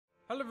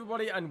Hello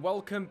everybody and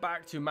welcome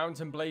back to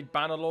Mountain Blade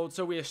Bannerlord.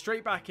 So we are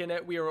straight back in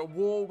it. We are at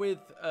war with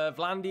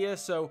Vlandia,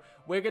 so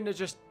we're going to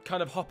just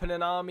kind of hop in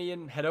an army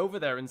and head over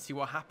there and see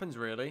what happens,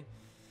 really.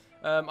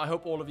 I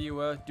hope all of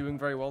you are doing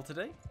very well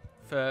today,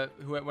 for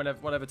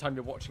whatever time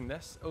you're watching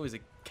this. Oh, there's a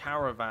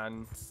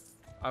caravan.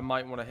 I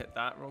might want to hit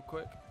that real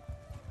quick.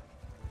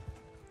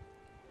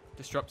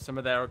 Disrupt some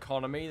of their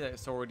economy.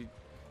 That's already...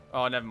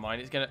 Oh, never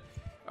mind. It's going to...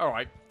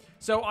 Alright.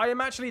 So I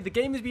am actually... The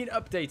game has been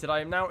updated.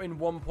 I am now in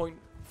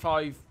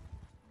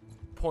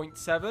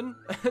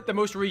 1.5.7, the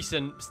most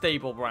recent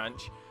stable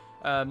branch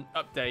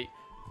update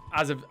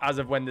as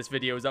of when this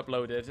video is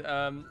uploaded,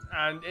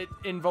 and it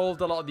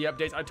involved a lot of the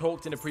updates. I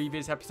talked in a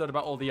previous episode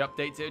about all the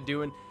updates it are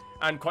doing,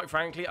 and quite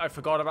frankly I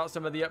forgot about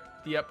some of the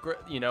upgrade,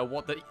 you know,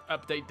 what the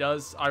update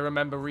does. I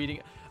remember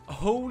reading,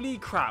 holy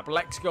crap,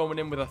 Lex going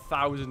in with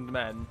 1,000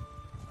 men.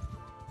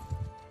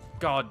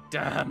 God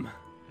damn,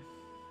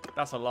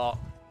 that's a lot.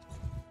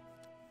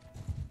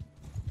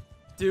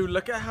 Dude,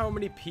 look at how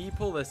many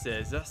people this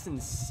is. That's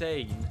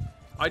insane.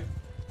 I'm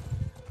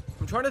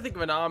trying to think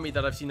of an army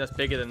that I've seen that's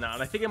bigger than that.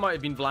 And I think it might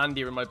have been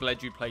Vlandia in my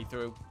Bledrew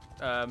playthrough.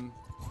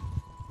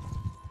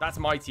 That's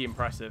mighty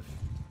impressive.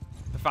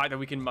 The fact that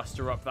we can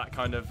muster up that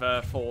kind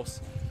of force.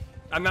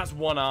 And that's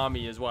one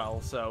army as well.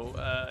 So,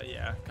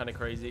 yeah, kind of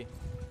crazy.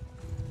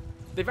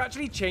 They've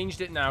actually changed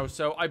it now.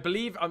 So, I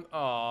believe...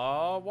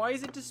 Aww, why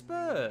is it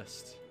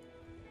dispersed?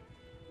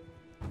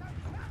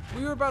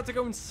 We were about to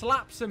go and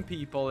slap some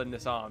people in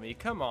this army.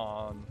 Come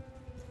on.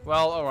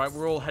 Well, alright.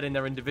 We're all heading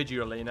there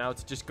individually now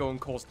to just go and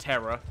cause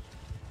terror.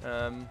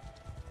 There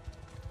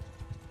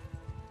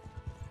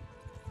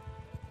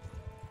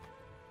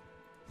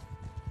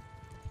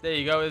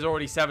you go. There's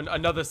already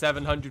another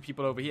 700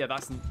 people over here.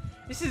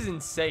 This is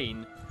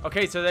insane.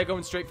 Okay, so they're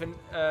going straight for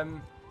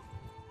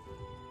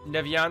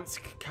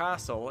Neviansk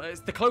Castle.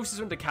 It's the closest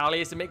one to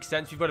Callius. It makes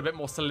sense. We've got a bit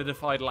more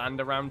solidified land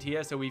around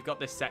here, so we've got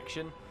this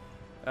section.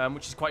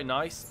 Which is quite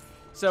nice.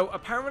 So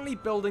apparently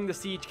building the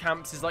siege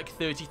camps is like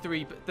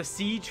 33, but the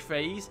siege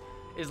phase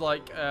is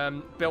like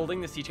building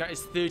the siege camp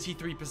is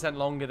 33%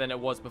 longer than it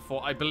was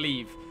before. I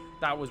believe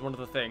that was one of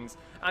the things.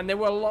 And there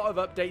were a lot of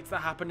updates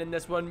that happened in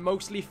this one,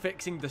 mostly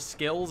fixing the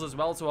skills as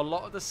well. So a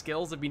lot of the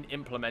skills have been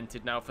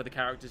implemented now for the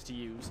characters to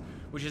use,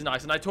 which is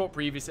nice. And I talked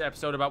previous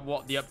episode about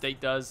what the update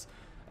does.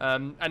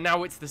 And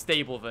now it's the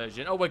stable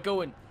version. Oh, we're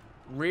going...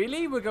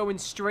 Really? We're going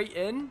straight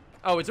in?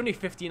 Oh, it's only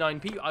 59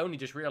 people. I only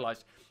just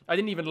realized. I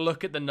didn't even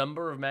look at the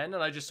number of men,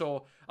 and I just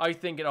saw... I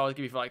think it was going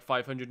to be for like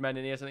 500 men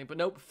in here or something, but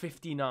nope,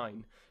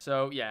 59.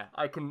 So, yeah,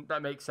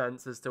 that makes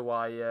sense as to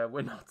why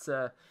we're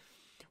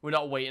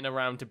not waiting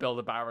around to build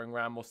a battering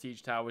ram or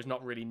siege tower. It's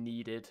not really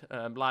needed.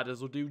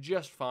 Ladders will do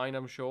just fine,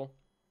 I'm sure,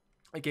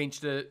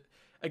 against a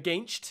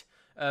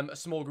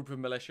small group of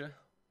militia.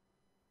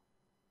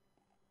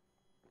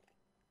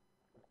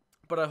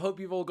 But I hope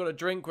you've all got a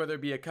drink, whether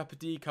it be a cup of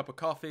tea, cup of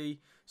coffee,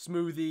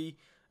 smoothie,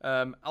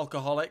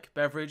 alcoholic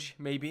beverage,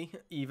 maybe,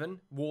 even,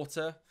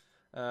 water.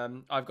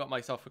 I've got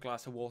myself a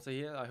glass of water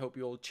here. I hope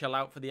you all chill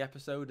out for the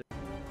episode.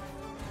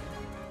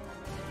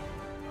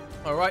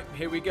 Alright,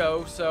 here we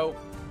go. So,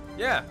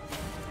 yeah.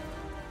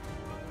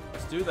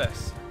 Let's do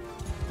this.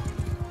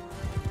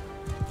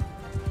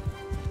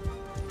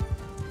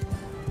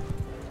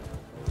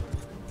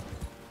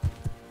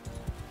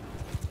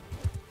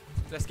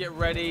 Let's get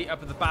ready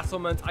up at the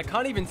battlement. I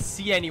can't even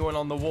see anyone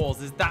on the walls.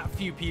 There's that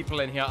few people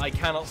in here. I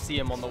cannot see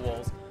them on the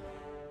walls.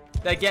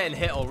 They're getting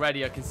hit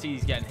already. I can see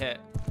he's getting hit.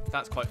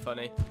 That's quite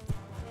funny.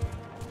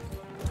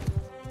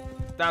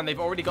 Damn, they've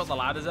already got the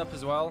ladders up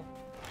as well.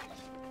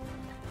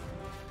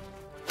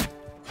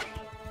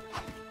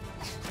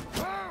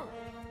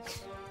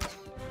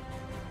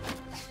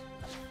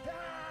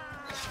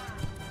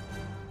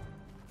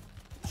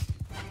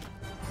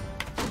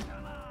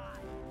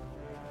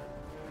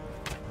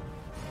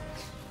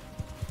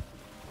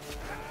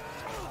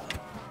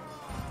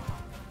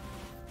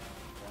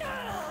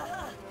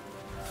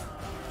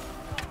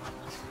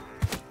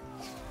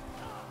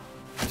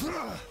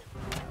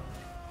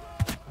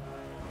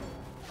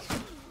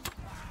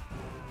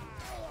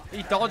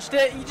 He dodged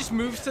it. He just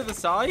moves to the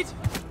side.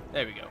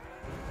 There we go.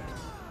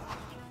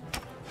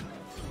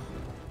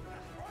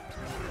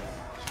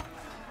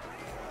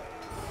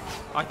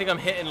 I think I'm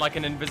hitting like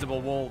an invisible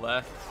wall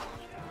there.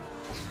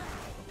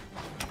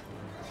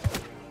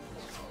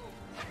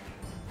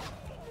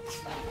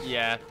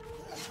 Yeah.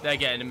 They're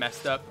getting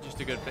messed up.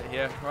 Just a good bit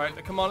here. Right,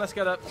 come on, let's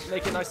get up.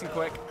 Make it nice and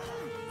quick.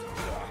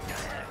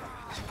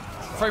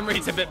 Frame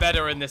rate's a bit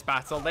better in this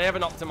battle. They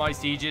haven't optimized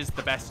sieges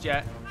the best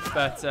yet,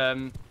 but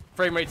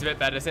frame rate's a bit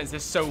better since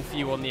there's so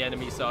few on the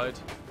enemy side.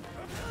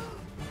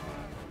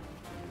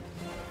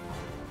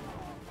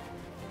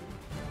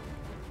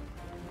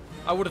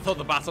 I would have thought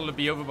the battle would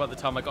be over by the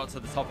time I got to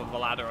the top of the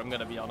ladder, I'm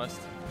going to be honest.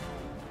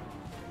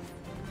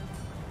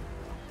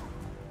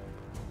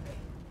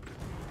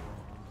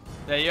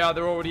 There you are,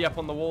 they're already up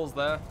on the walls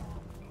there.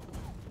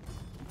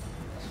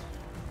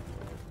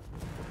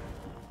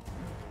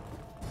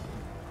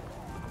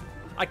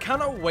 I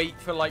cannot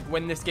wait for, like,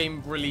 when this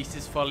game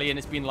releases fully and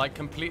it's been, like,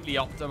 completely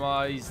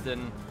optimized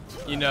and,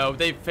 you know,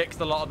 they've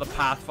fixed a lot of the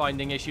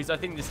pathfinding issues. I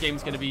think this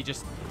game's going to be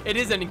just... It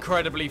isn't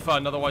incredibly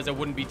fun, otherwise I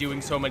wouldn't be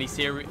doing so many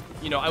series...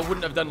 You know, I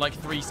wouldn't have done, like,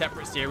 3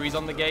 separate series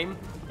on the game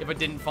if I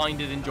didn't find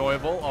it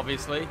enjoyable,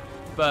 obviously.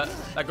 But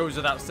that goes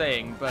without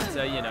saying, but,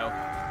 you know...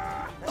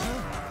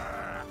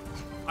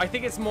 I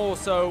think it's more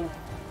so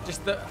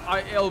just that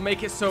it'll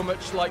make it so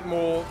much, like,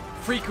 more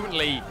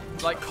frequently,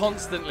 like,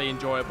 constantly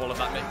enjoyable, if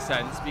that makes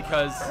sense,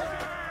 because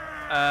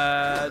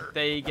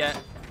they get...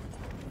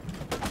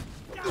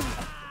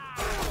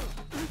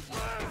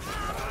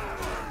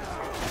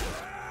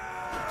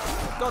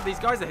 God, these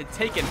guys are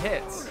taking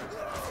hits.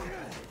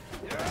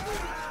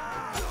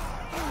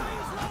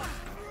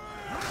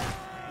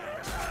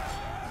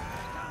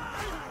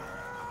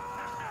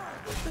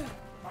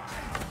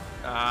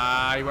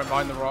 Ah, he went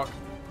behind the rock.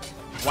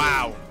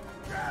 Wow.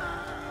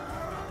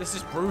 This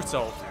is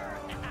brutal.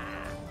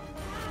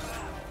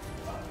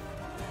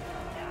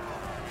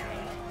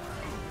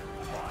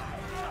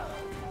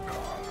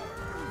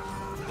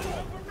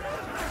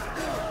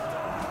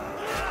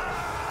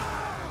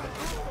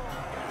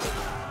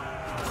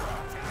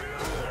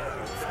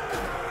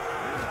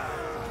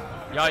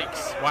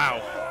 Yikes.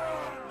 Wow.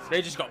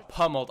 They just got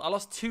pummeled. I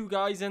lost 2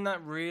 guys in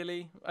that,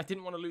 really? I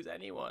didn't want to lose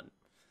anyone.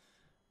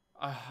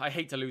 I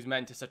hate to lose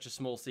men to such a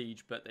small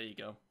siege, but there you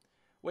go.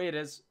 Way it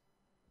is.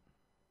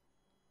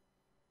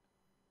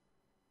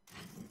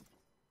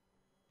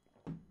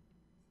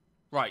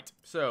 Right,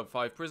 so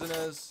 5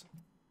 prisoners.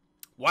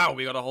 Wow,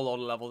 we got a whole lot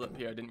of levels up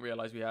here. I didn't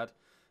realize we had.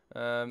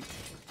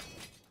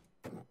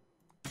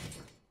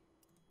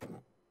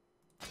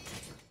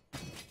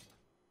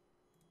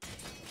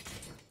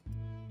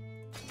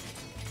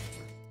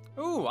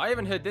 Ooh, I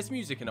haven't heard this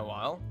music in a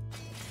while.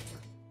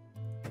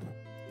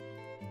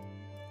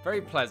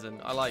 Very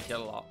pleasant. I like it a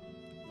lot.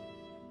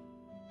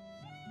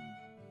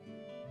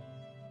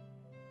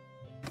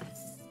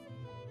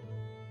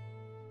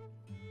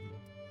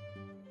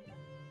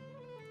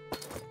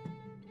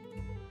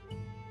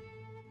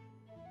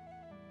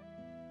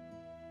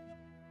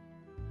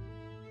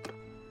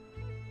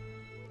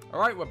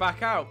 Alright, we're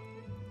back out.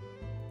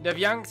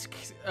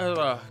 Nevyansk.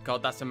 Oh,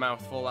 God, that's a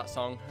mouthful, that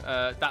song.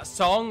 That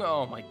song?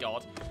 Oh, my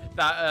God.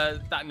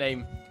 That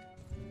name.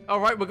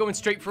 Alright, we're going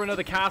straight for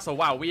another castle.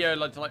 Wow, we are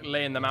like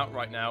laying them out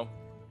right now.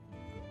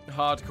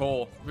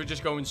 Hardcore. We're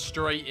just going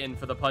straight in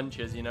for the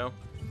punches, you know?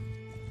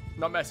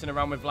 Not messing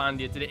around with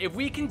Vlandia today. If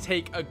we can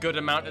take a good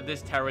amount of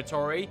this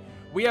territory,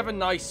 we have a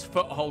nice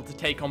foothold to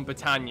take on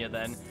Britannia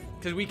then.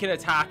 Because we can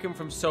attack them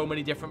from so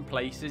many different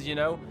places, you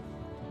know?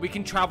 We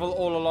can travel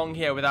all along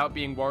here without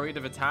being worried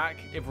of attack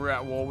if we're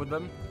at war with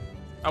them.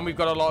 And we've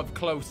got a lot of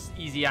close,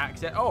 easy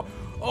access.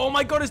 Oh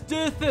my God, it's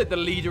Dirtha, the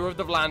leader of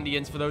the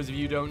Vlandians, for those of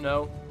you who don't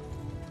know.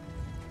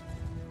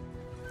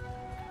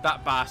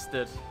 That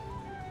bastard.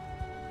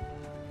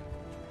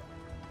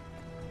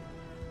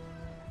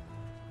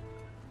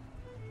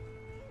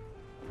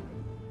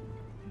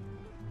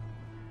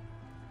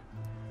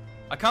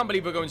 I can't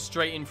believe we're going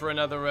straight in for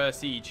another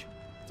siege,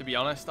 to be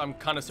honest. I'm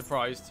kind of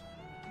surprised.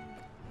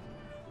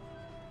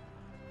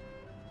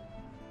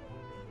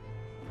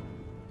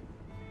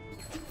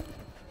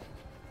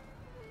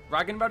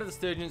 Ragenbad of the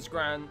Sturgeons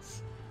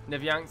grants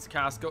Nevyank's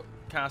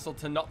castle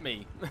to not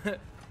me.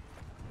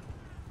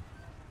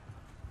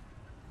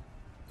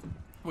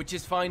 Which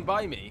is fine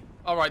by me.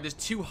 Alright, there's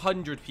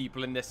 200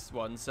 people in this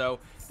one, so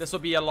this will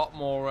be a lot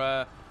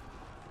more,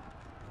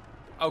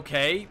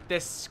 okay,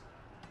 this...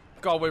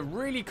 God, we're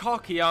really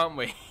cocky, aren't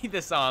we,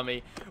 this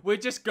army? We're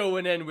just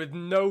going in with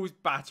no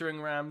battering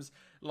rams,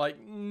 like,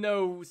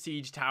 no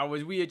siege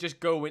towers. We are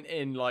just going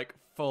in, like,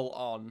 full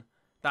on.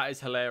 That is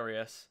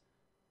hilarious.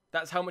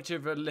 That's how much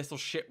of a little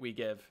shit we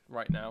give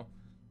right now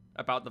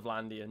about the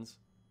Vlandians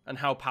and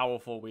how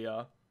powerful we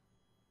are.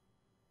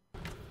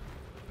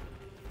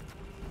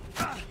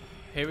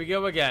 Here we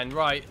go again.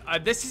 Right,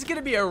 this is going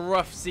to be a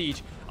rough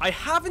siege. I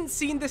haven't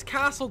seen this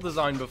castle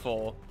design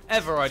before.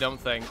 Ever, I don't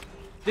think.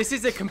 This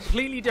is a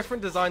completely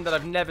different design that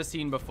I've never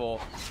seen before,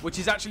 which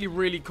is actually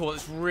really cool.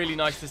 It's really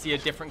nice to see a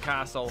different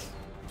castle.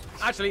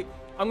 Actually,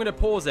 I'm going to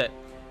pause it.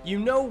 You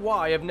know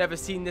why I've never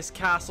seen this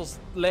castle's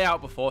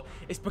layout before?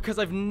 It's because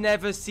I've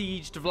never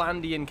sieged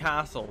Vlandian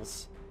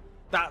castles.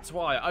 That's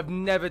why. I've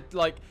never,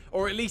 like,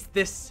 or at least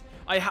this...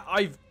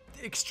 I've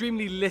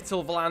extremely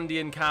little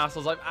Vlandian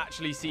castles I've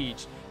actually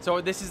sieged.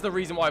 So this is the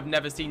reason why I've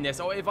never seen this.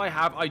 Or if I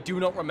have, I do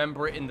not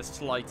remember it in the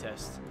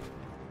slightest.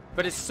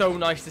 But it's so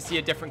nice to see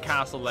a different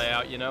castle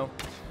layout, you know?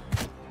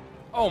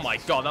 Oh my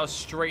God, that was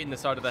straight in the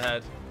side of the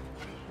head.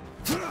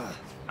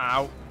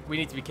 Ow. We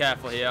need to be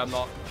careful here. I'm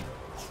not...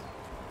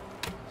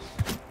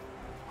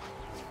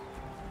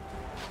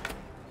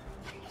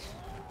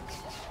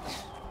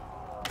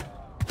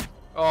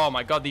 Oh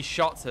my God, these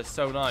shots are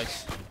so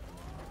nice.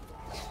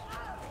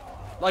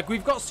 Like,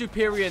 we've got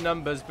superior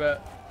numbers,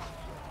 but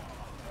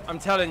I'm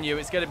telling you,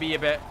 it's going to be a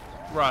bit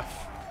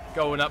rough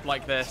going up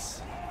like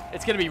this.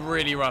 It's going to be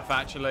really rough,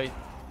 actually.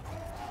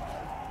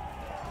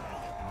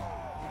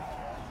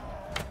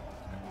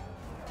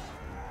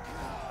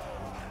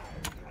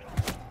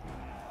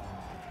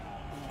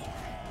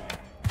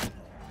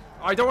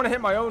 I don't want to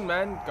hit my own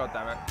men. God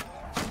damn it.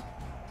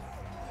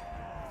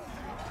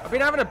 I've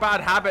been having a bad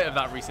habit of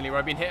that recently, where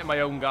I've been hitting my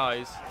own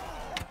guys.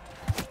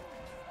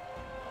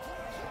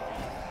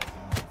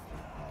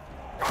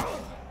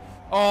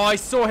 Oh, I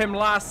saw him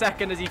last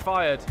second as he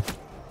fired.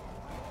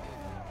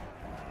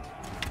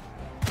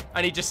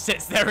 And he just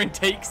sits there and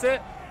takes it.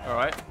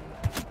 Alright.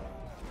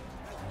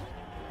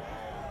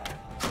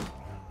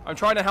 I'm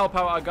trying to help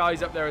out our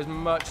guys up there as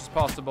much as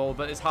possible,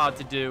 but it's hard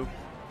to do.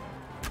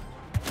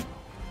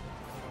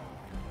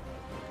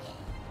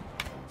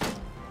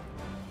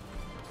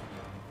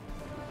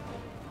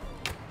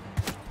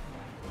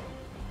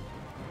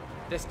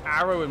 This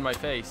arrow in my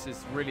face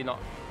is really not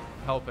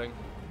helping.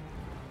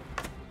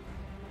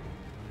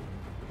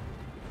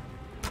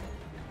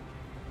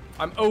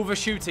 I'm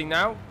overshooting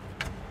now.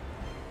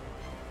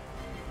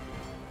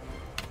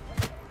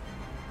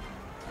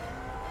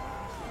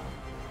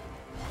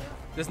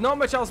 There's not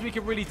much else we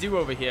can really do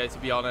over here, to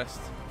be honest.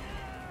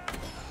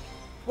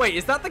 Wait,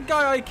 is that the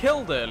guy I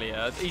killed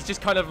earlier? He's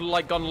just kind of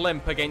like gone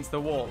limp against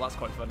the wall. That's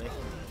quite funny.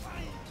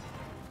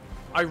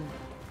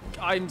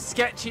 I'm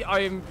sketchy.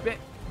 I'm a bit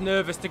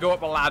nervous to go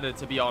up a ladder,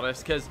 to be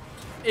honest, because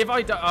if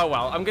I die, oh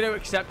well, I'm going to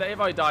accept that if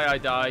I die, I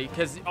die,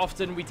 because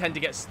often we tend to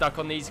get stuck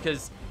on these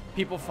because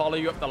people follow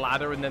you up the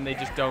ladder and then they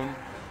just don't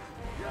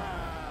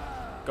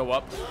go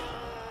up,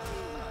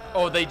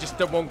 or they just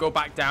won't go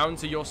back down,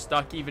 so you're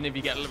stuck even if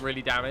you get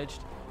really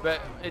damaged.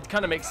 But it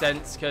kind of makes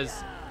sense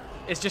because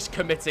it's just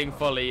committing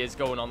fully is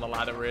going on the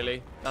ladder,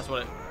 really. That's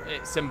what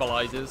it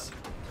symbolizes.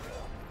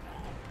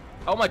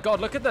 Oh my god,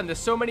 look at them, there's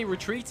so many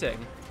retreating.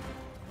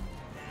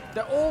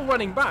 They're all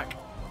running back.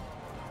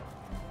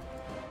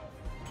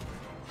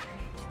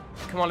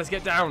 Come on, let's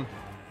get down.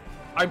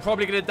 I'm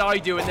probably going to die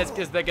doing this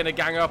because they're going to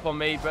gang up on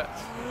me, but...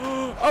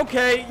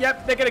 Okay,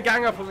 yep, they're going to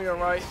gang up on me,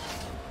 alright.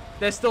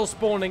 They're still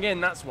spawning in,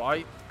 that's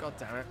why. God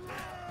damn it.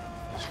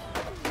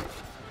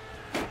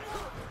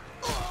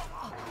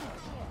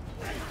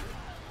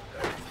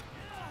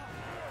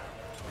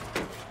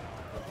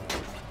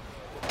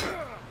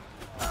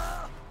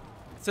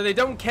 So they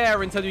don't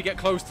care until you get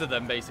close to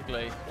them,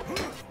 basically.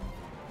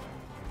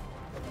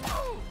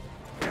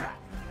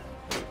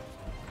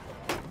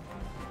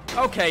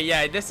 Okay,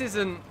 yeah, this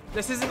isn't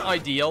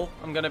ideal,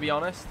 I'm gonna be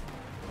honest.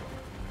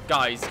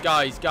 Guys,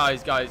 guys,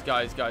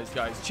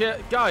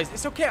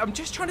 it's okay, I'm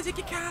just trying to take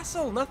a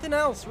castle, nothing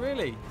else,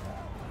 really.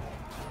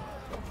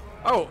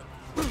 Oh,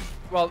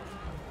 well,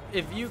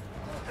 if you...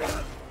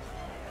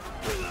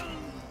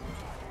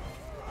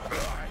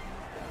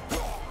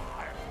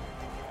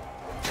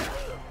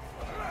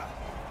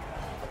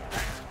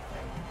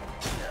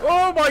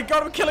 Oh my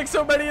god, I'm killing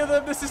so many of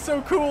them, this is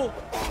so cool.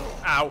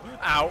 Ow,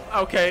 ow,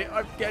 okay,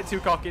 I'm getting too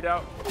cocky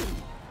now.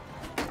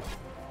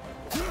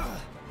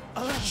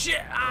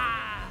 Shit,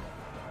 ah!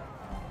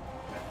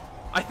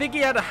 I think he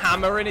had a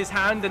hammer in his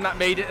hand and that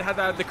made it, had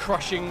the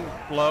crushing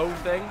blow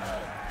thing.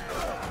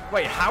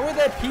 Wait, how are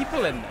there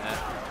people in there?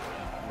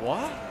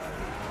 What?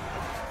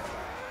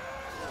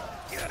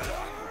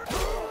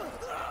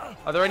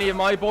 Are there any of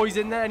my boys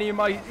in there? Any of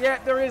my... Yeah,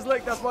 there is,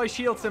 look, that's my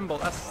shield symbol.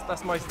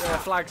 That's my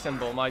flag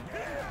symbol,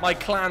 my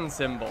clan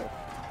symbol.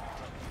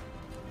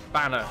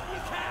 Banner.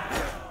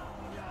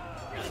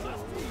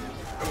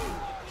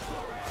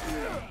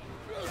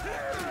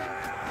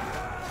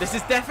 This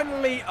is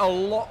definitely a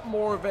lot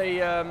more of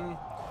a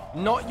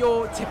not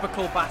your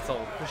typical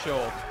battle, for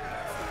sure.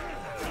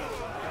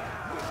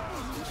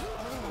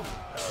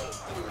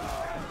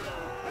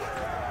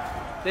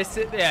 This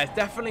is, yeah,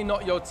 definitely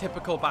not your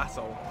typical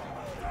battle.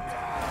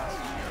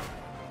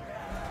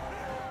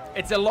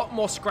 It's a lot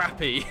more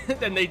scrappy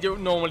than they do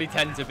normally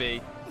tend to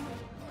be.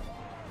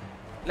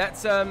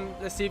 Let's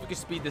see if we can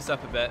speed this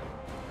up a bit.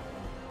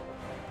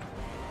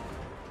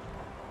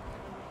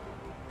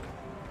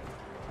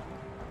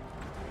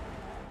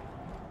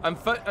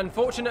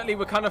 Unfortunately,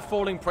 we're kind of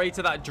falling prey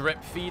to that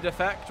drip feed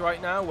effect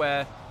right now,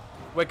 where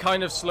we're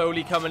kind of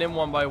slowly coming in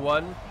one by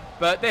one.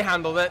 But they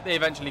handled it. They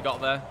eventually got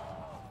there.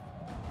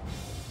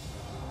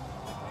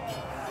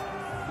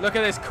 Look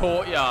at this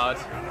courtyard.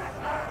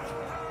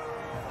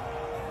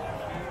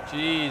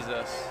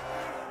 Jesus.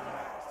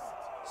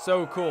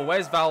 So cool.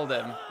 Where's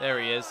Valdim? There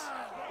he is.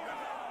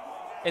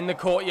 In the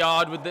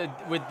courtyard with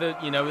the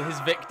you know, his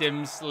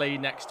victims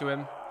laid next to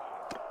him.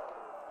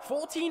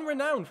 14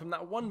 renown from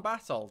that one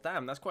battle.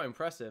 Damn, that's quite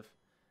impressive.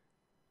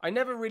 I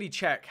never really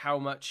check how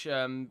much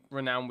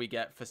renown we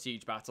get for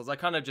siege battles. I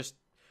kind of just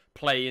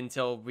play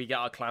until we get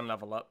our clan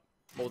level up,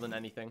 more than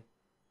anything.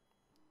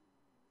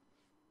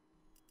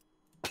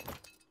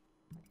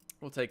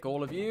 We'll take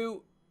all of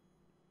you.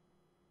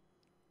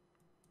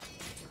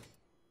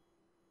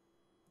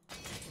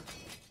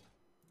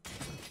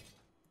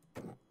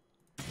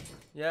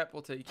 Yep,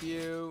 we'll take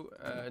you.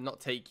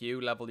 Not take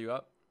you, level you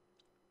up.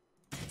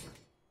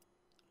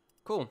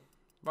 Cool.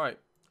 Right.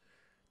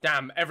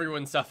 Damn,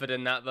 everyone suffered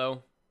in that,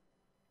 though.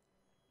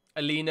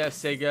 Alina,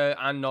 Sigurd,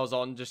 and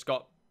Nozon just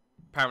got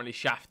apparently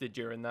shafted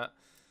during that.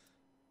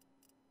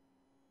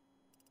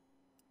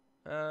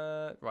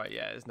 Right,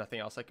 yeah, there's nothing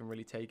else I can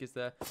really take, is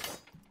there?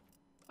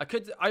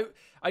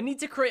 I need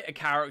to create a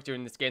character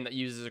in this game that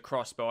uses a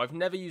crossbow. I've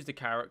never used a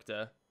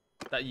character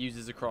that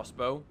uses a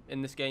crossbow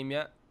in this game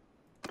yet.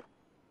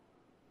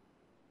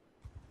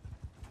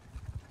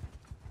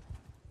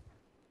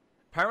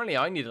 Apparently,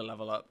 I need a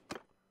level up.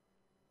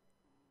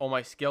 All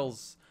my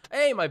skills.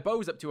 Hey, my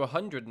bow's up to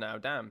 100 now.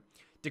 Damn.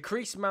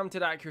 Decrease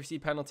mounted accuracy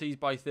penalties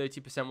by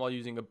 30% while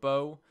using a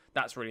bow.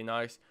 That's really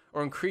nice.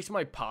 Or increase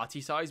my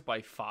party size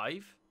by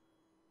 5.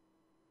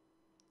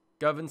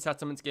 Governed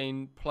settlements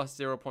gain plus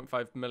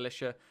 0.5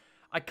 militia.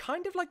 I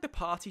kind of like the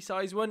party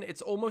size one.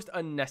 It's almost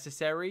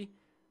unnecessary.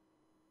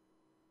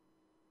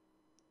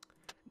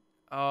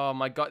 Oh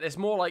my god. It's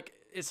more like,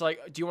 it's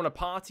like, do you want a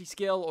party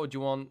skill or do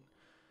you want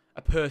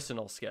a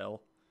personal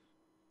skill?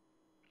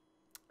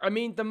 I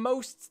mean,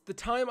 the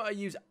time I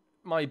use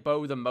my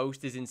bow the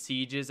most is in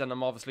sieges, and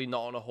I'm obviously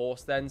not on a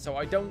horse then, so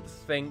I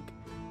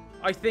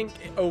think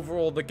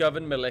overall the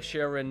governed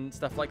militia and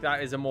stuff like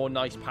that is a more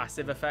nice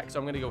passive effect, so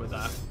I'm going to go with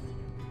that.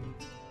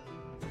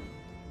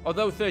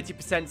 Although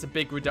 30% is a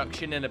big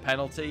reduction in a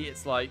penalty,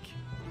 it's like,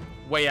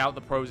 weigh out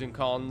the pros and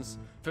cons.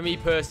 For me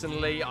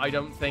personally, I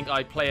don't think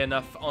I play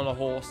enough on a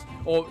horse,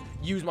 or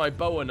use my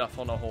bow enough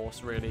on a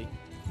horse, really,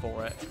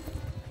 for it.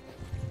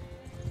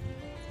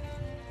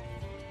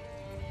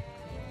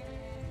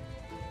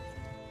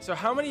 So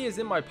how many is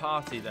in my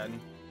party then,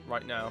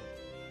 right now?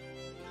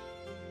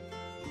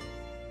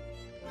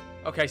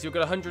 Okay, so we've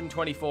got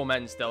 124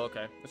 men still.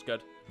 Okay, that's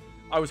good.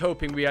 I was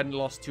hoping we hadn't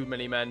lost too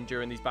many men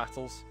during these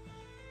battles.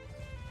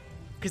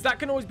 Because that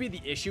can always be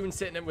the issue in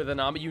sitting in with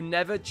an army. You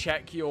never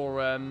check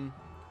your,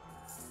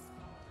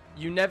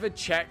 you never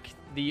check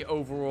the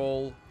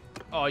overall...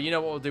 Oh, you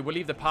know what we'll do? We'll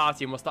leave the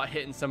party and we'll start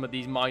hitting some of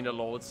these minor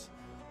lords.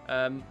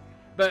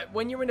 But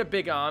when you're in a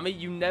big army,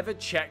 you never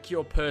check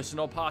your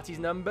personal party's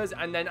numbers.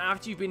 And then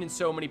after you've been in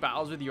so many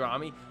battles with your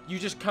army, you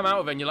just come out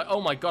of it and you're like, oh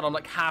my god, I'm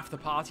like half the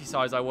party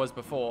size I was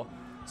before.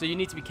 So you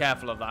need to be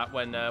careful of that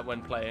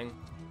when playing.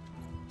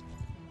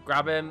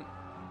 Grab him.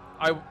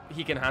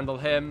 He can handle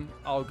him.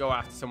 I'll go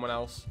after someone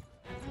else.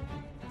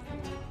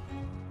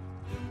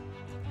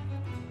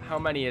 How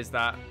many is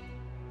that?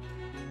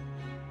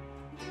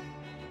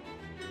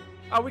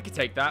 Oh, we could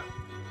take that.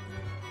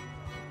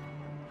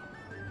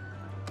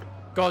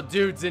 God,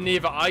 dude,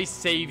 Zeneva, I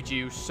saved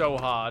you so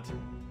hard.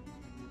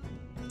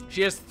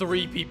 She has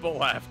 3 people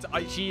left.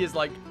 She is,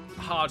 like,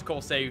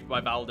 hardcore saved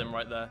by Valdim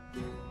right there.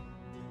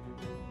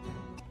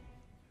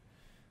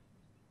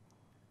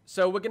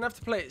 So we're going to have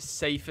to play it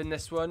safe in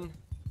this one.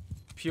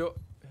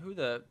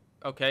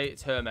 Okay,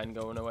 it's her men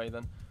going away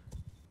then.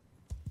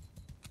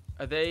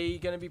 Are they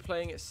going to be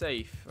playing it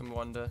safe, I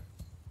wonder?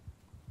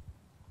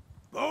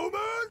 Bowmen,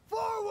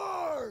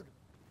 forward!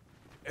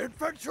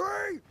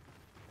 Infantry,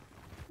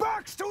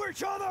 backs to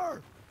each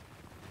other!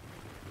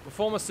 We'll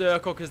form a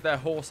circle because their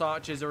horse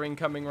archers are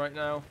incoming right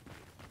now.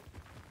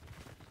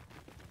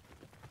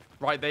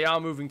 Right, they are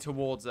moving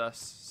towards us,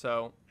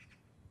 so...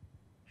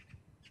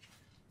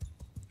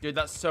 Dude,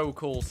 that's so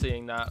cool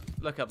seeing that.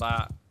 Look at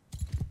that.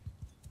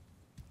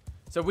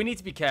 So we need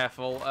to be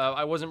careful.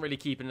 I wasn't really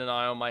keeping an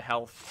eye on my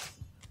health.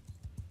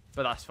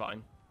 But that's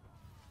fine.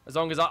 As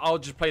long as I'll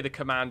just play the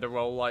commander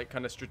role, like,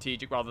 kind of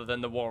strategic, rather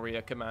than the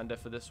warrior commander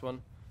for this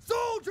one.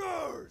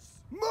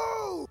 Soldiers!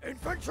 Move!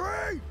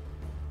 Infantry!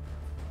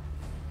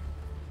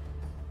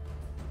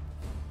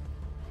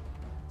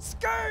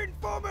 Skein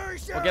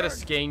formation! We'll get a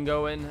skein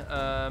going.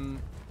 And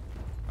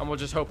we'll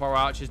just hope our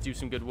archers do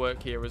some good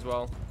work here as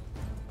well.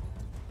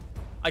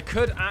 I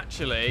could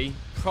actually,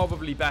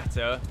 probably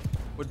better,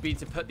 would be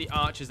to put the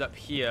archers up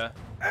here.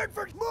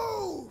 Infantry,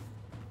 move!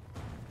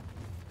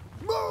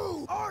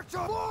 Move! Archer,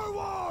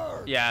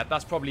 forward! Yeah,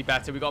 that's probably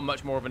better. We got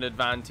much more of an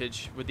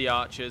advantage with the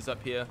archers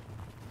up here.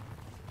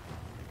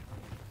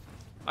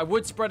 I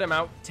would spread them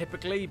out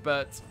typically,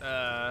 but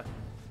I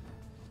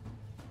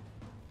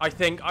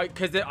think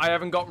because I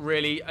haven't got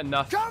really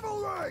enough.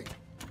 Cavalry!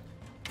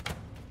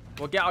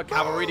 We'll get our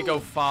cavalry to go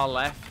far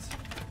left.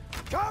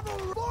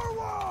 Cavalry,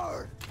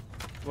 forward!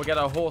 We'll get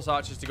our horse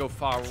archers to go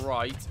far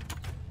right.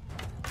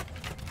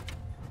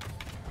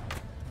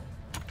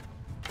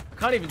 I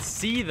can't even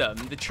see them.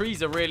 The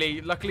trees are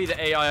really... Luckily,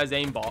 the AI has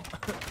aimbot.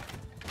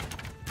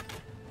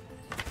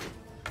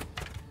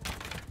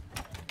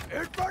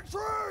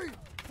 Infantry!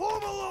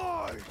 Form a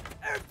line!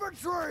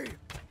 Infantry!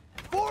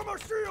 Form a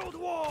shield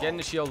wall! Get in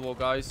the shield wall,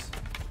 guys.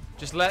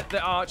 Just let the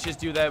archers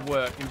do their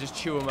work and just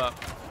chew them up.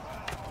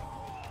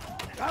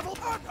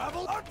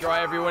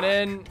 Dry everyone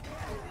in.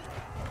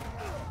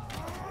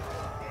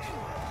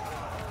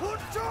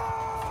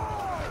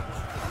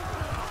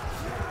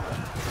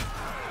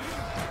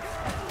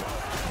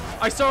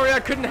 Sorry, I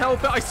couldn't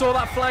help it. I saw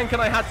that flank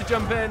and I had to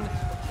jump in.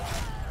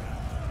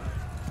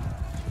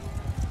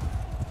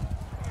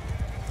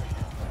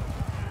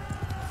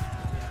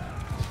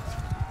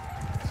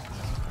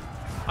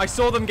 I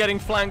saw them getting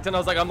flanked and I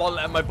was like, I'm not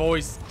letting my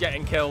boys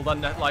getting killed,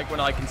 and like when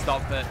I can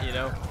stop it, you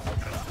know.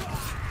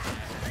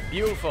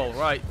 Beautiful.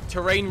 Right,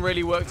 terrain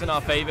really worked in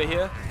our favor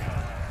here.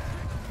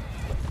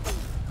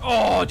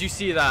 Oh, do you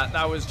see that?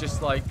 That was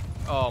just like,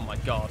 oh my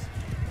god.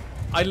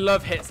 I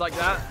love hits like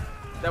that.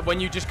 That when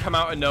you just come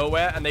out of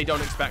nowhere and they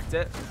don't expect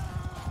it.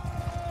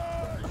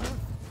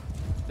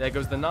 There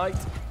goes the knight.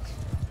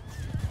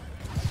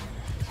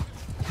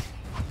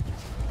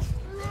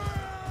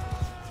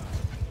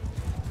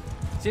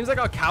 Seems like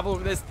our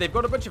cavalry, they've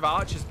got a bunch of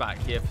archers back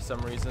here for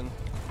some reason.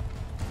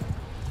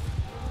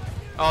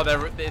 Oh,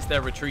 it's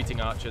their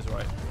retreating archers,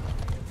 right?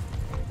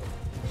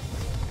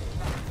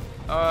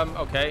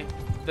 Okay.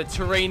 The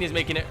terrain is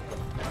making it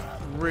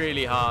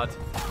really hard.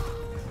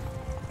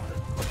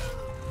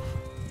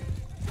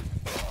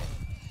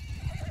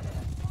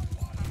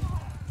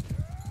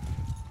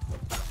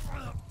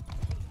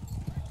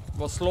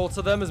 We'll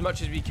slaughter them as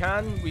much as we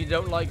can. We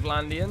don't like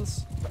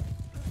Vlandians.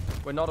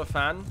 We're not a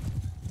fan.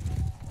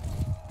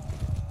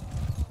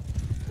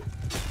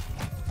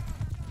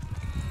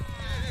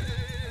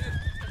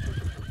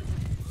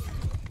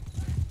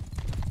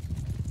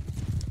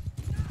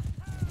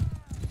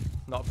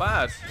 Not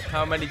bad.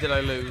 How many did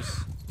I lose?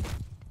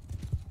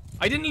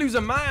 I didn't lose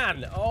a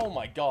man! Oh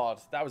my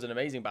god. That was an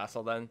amazing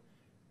battle then.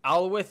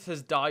 Alwith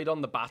has died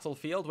on the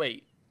battlefield.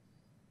 Wait.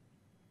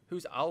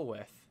 Who's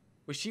Alwith?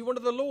 Was she one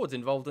of the lords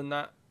involved in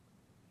that?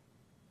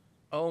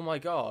 Oh my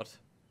god.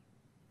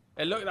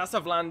 Hey, look, that's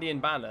a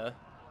Vlandian banner.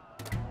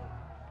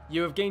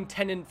 You have gained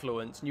 10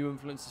 influence. New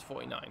influence is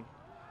 49.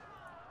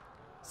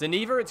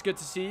 Zeneva, it's good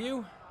to see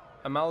you.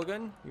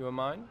 Amalgan, you are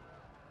mine.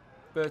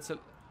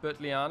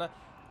 Bertliana.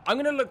 I'm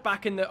going to look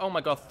back in the... Oh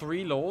my god,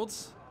 3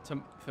 lords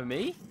for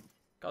me?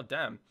 God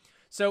damn.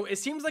 So it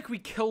seems like we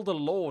killed a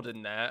lord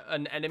in there.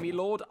 An enemy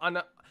lord. I'm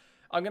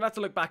going to have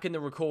to look back in the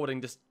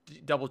recording just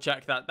to double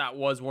check that that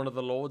was one of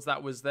the lords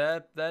that was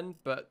there then.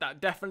 But that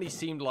definitely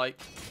seemed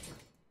like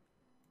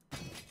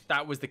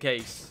that was the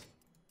case.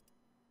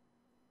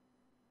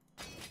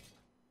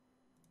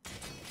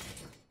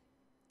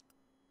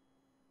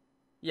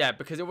 Yeah,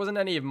 because it wasn't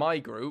any of my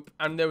group,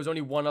 and there was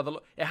only one other...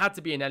 It had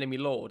to be an enemy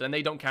lord, and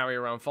they don't carry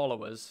around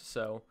followers,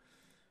 so...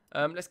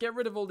 let's get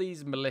rid of all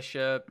these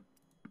militia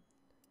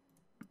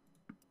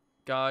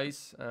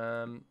guys,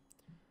 and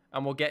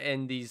we'll get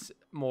in these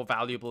more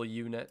valuable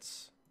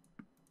units.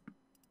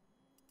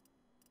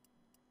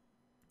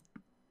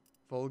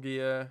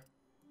 Volgia,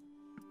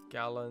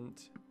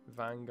 Gallant,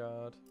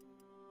 Vanguard.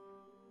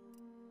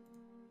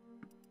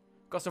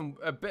 Got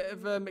a bit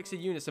of a mix of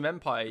units, some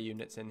Empire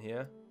units in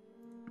here.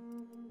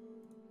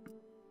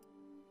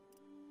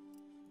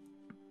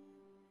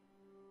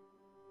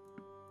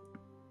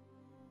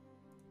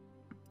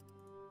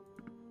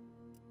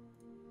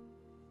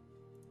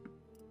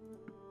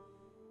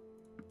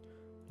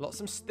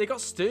 They got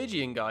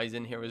Sturgian guys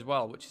in here as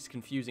well, which is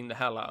confusing the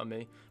hell out of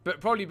me. But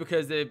probably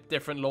because they're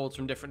different lords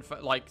from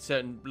different, like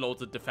certain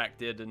lords have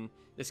defected, and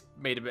this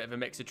made a bit of a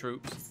mix of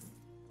troops.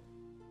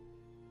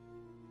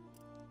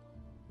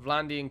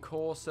 Vlandian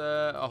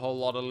Corsair, a whole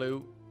lot of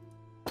loot.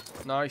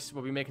 Nice,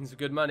 we'll be making some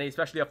good money,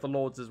 especially off the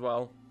lords as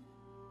well.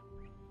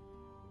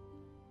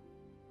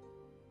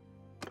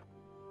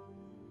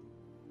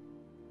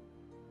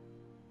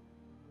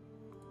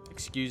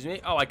 Excuse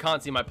me? Oh, I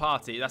can't see my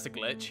party. That's a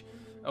glitch.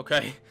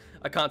 Okay,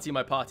 I can't see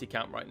my party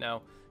count right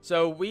now.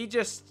 So we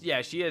just,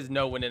 yeah, she has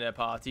no one in her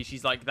party.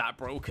 She's like that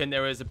broken.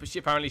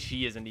 Apparently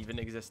she isn't even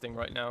existing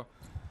right now.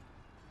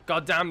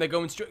 God damn, they're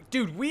going straight.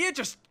 Dude, we are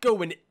just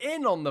going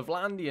in on the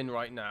Vlandian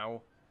right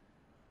now.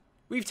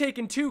 We've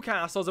taken 2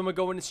 castles and we're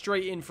going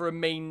straight in for a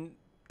main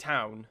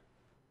town.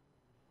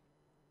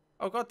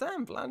 Oh, god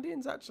damn, Vlandia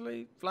is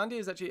actually,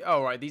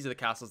 oh, right, these are the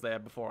castles they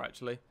had before,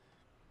 actually.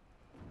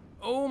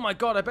 Oh my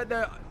god, I bet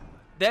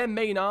their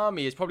main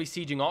army is probably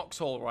sieging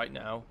Oxhall right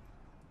now.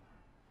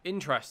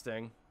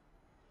 Interesting.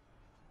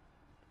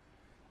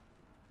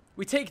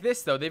 We take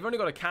this, though. They've only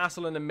got a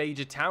castle and a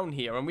major town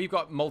here, and we've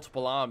got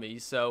multiple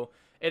armies, so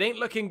it ain't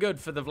looking good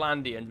for the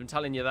Vlandians, I'm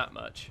telling you that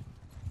much.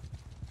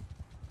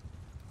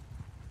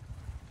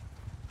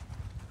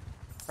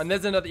 And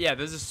there's another, yeah,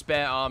 there's a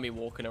spare army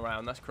walking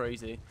around. That's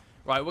crazy.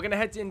 Right, we're going to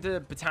head into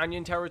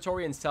Britannian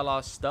territory and sell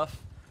our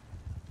stuff.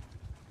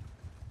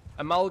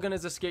 Amalgan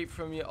has escaped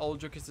from your...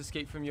 Aldrich has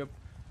escaped from your...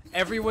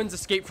 Everyone's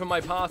escaped from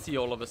my party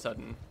all of a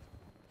sudden.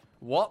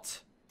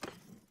 What?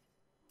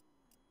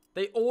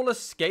 They all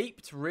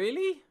escaped?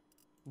 Really?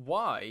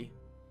 Why?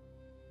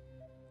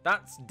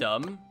 That's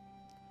dumb.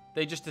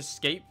 They just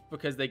escape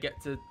because they get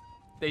to...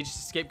 They just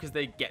escape because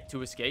they get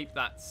to escape.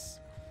 That's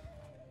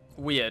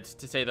weird,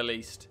 to say the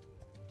least.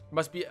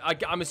 Must be...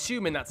 I'm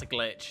assuming that's a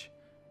glitch.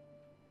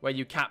 Where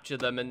you capture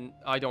them and...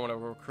 I don't want to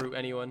recruit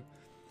anyone.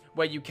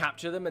 Where you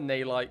capture them and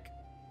they, like...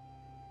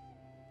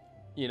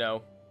 You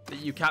know...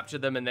 You capture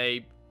them and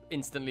they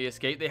instantly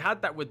escape. They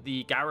had that with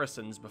the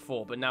garrisons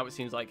before, but now it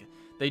seems like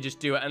they just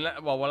do it. And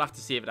well, we'll have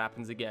to see if it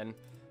happens again.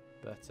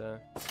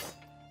 But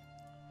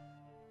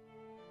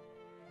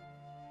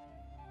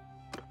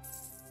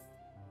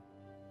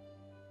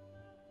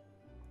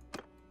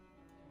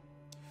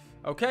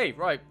okay,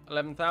 right,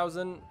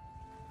 11,000.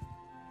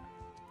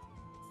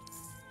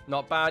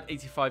 Not bad.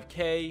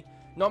 85k.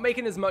 Not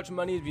making as much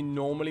money as we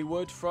normally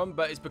would from,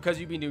 but it's because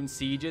we've been doing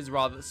sieges,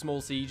 small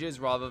sieges,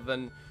 rather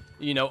than,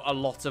 you know, a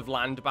lot of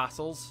land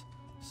battles.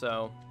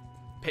 So,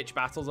 pitch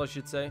battles, I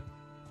should say.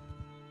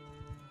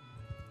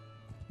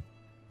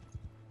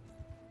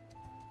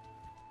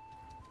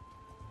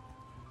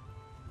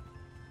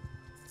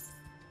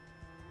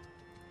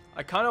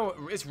 I kind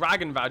of... It's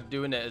Ragnvad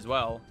doing it as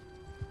well.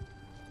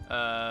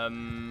 I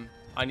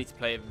need to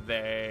play it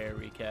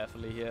very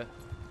carefully here.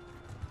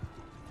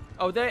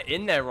 Oh, they're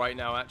in there right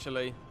now,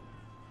 actually.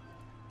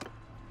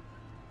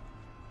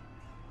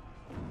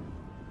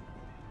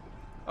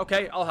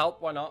 Okay, I'll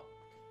help. Why not?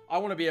 I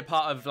want to be a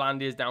part of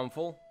Vlandia's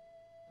downfall.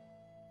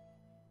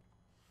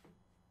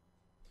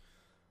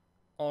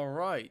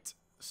 Alright.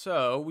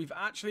 So, we've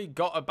actually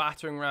got a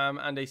battering ram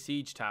and a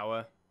siege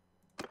tower.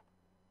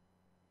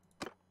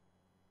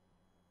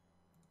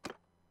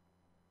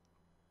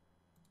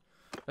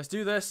 Let's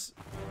do this.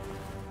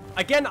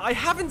 Again, I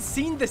haven't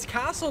seen this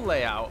castle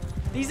layout.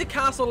 These are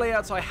castle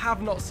layouts I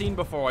have not seen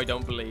before, I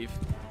don't believe.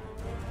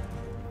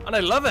 And I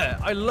love it.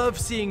 I love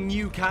seeing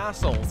new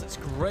castles. It's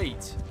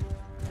great.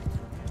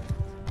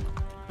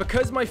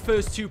 Because my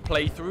first two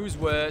playthroughs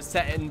were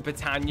set in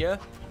Britannia,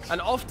 and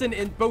often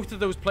in both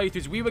of those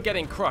playthroughs, we were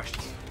getting crushed.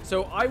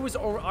 So I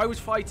was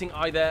fighting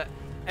either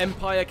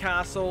Empire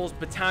castles,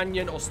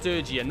 Britannian, or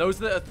Sturgian.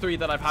 Those are the three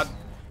that I've had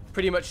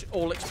pretty much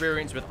all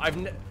experience with.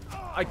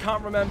 I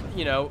can't remember,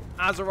 you know,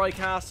 Azerai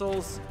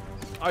castles.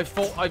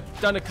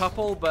 I've done a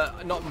couple,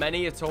 but not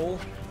many at all.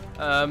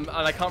 And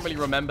I can't really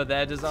remember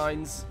their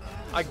designs.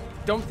 I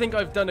don't think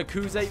I've done a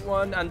Khuzate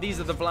one, and these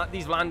are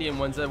these Vlandian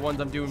ones are the ones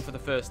I'm doing for the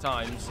first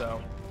time,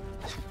 so.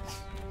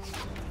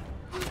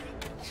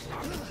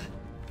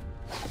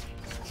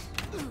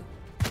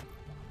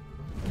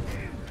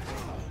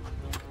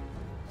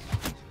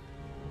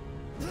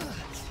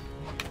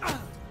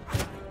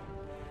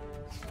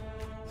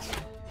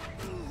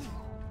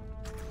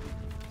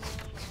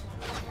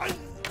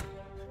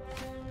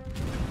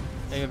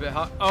 A bit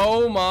hard.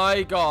 Oh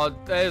my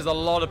god, there's a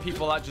lot of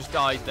people that just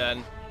died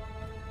then.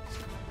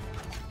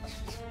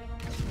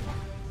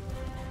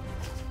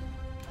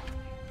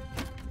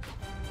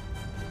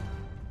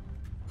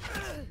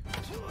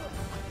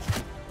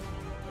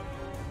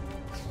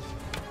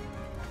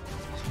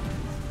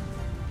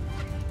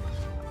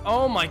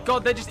 Oh my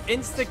god, they're just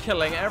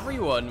insta-killing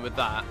everyone with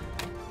that.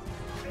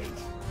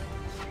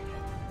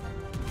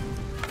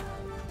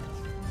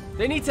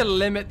 They need to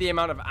limit the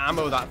amount of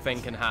ammo that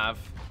thing can have.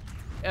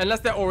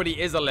 Unless there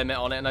already is a limit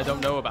on it and I don't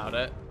know about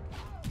it.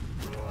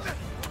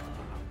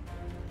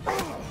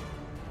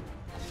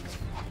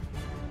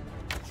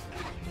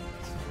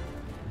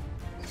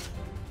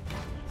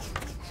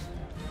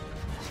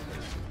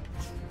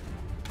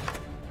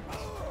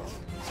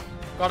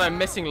 God, I'm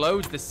missing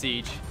loads this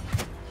siege.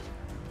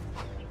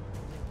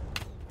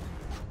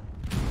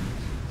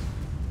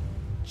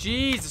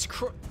 Jesus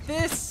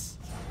Christ.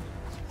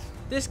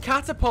 This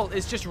catapult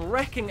is just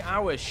wrecking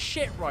our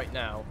shit right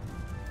now.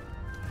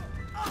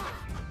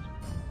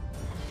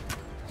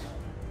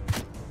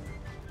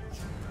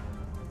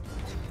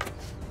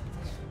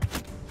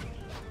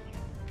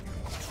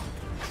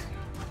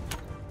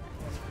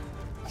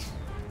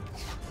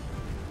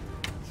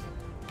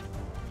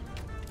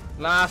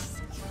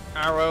 Last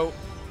arrow.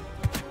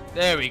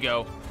 There we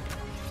go.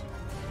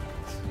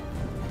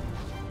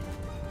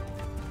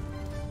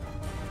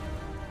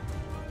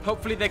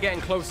 Hopefully they're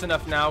getting close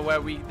enough now where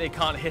they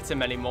can't hit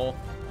him anymore.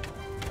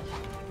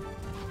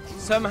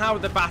 Somehow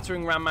the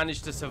battering ram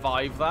managed to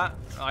survive that.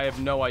 I have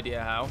no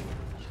idea how.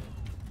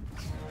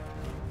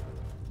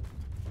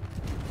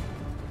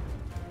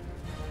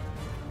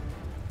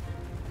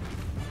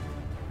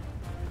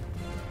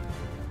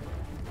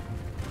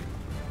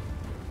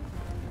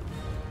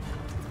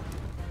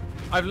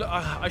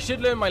 I should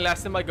learn my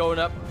lesson by going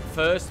up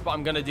first, but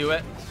I'm going to do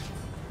it.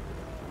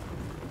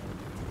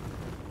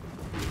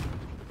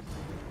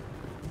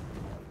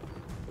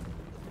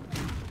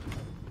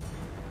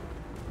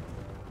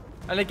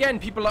 And again,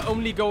 people are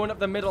only going up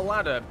the middle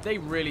ladder. They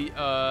really,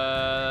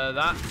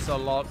 that's a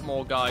lot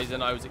more guys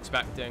than I was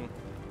expecting.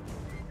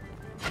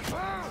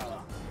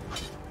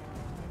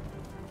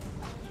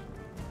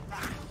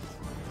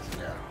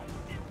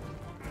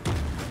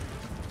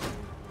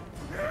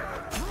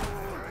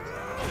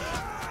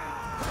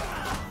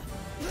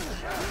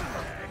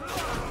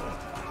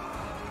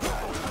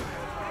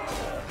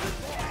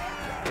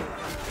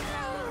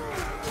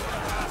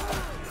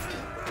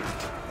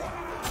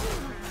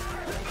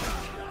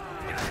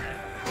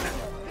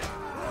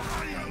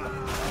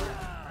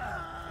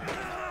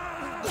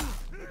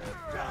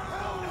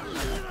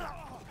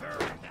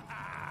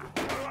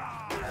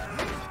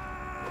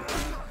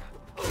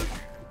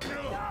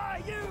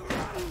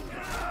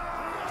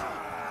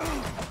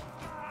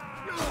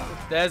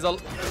 There's a...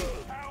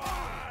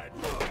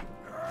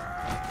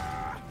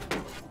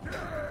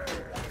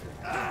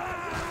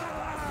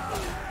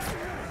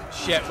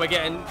 Shit, we're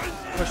getting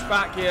pushed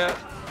back here.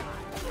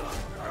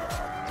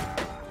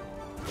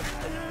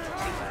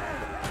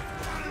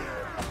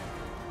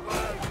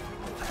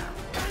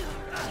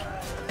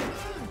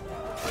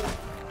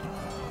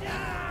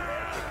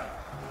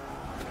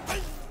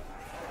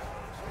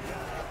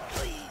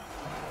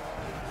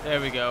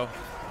 There we go.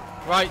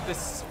 Right,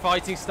 this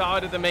fighting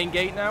started at the main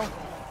gate now.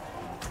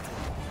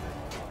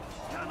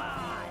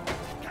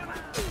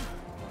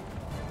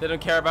 They don't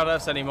care about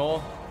us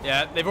anymore.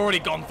 Yeah, they've already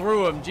gone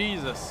through them.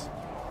 Jesus.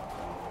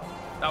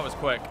 That was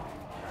quick.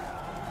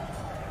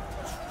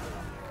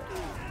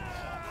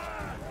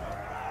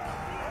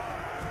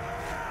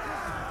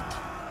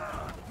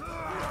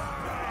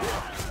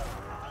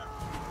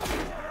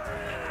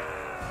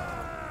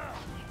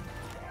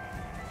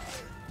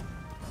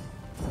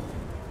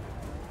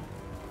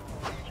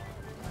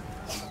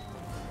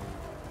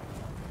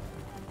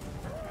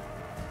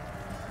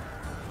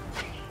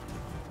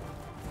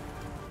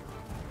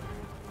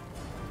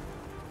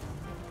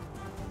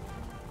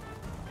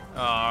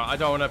 I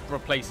don't want to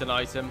replace an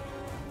item.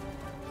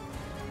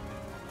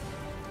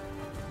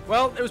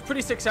 Well, it was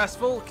pretty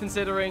successful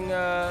considering,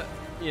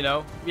 you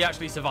know, we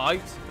actually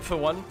survived for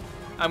one.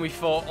 And we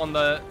fought on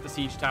the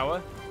siege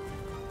tower.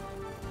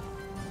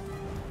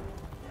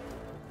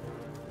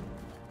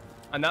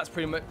 And that's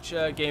pretty much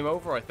game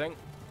over, I think.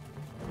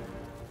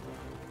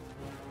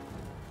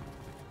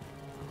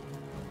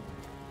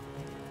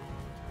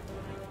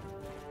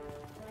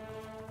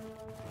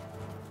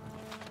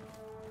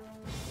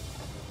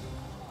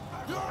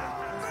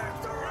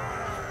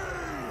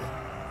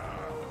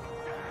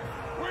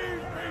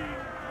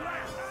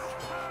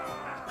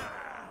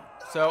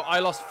 So I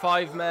lost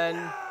 5 men.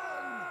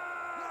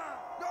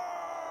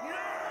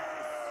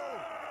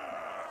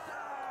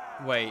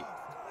 Wait.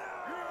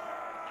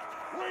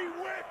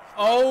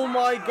 Oh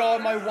my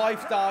god, my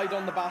wife died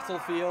on the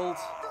battlefield.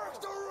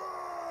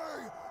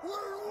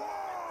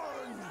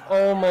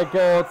 Oh my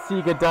god,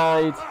 Siga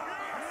died.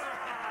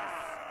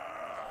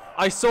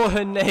 I saw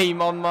her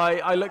name on my...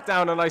 I looked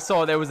down and I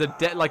saw there was a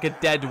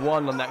dead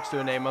one next to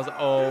her name. I was like,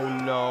 oh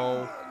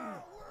no.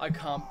 I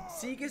can't...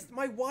 Siga's...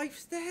 My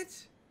wife's dead?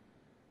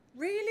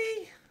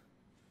 Really?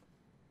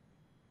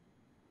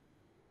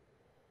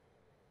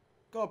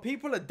 God,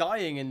 people are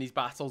dying in these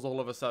battles all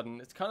of a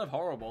sudden. It's kind of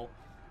horrible.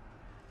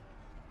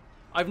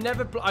 Oh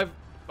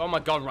my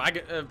god,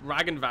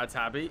 Ragenvad's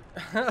happy.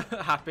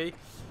 Happy.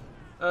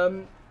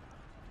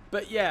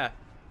 But yeah.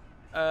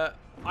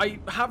 I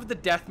have the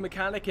death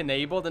mechanic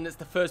enabled, and it's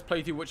the first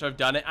playthrough which I've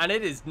done it, and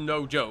it is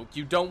no joke.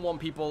 You don't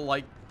want people,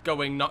 like,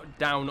 going knocked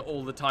down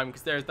all the time,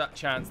 because there's that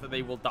chance that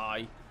they will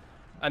die.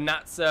 And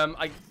that's,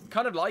 I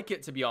kind of like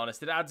it, to be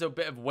honest. It adds a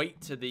bit of weight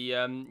to the,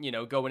 you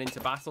know, going into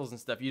battles and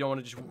stuff. You don't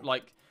want to just,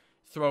 like,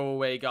 throw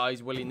away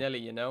guys willy-nilly,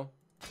 you know?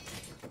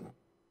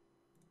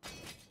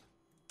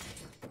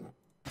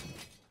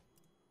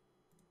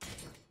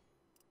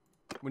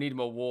 We need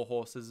more war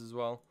horses as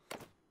well.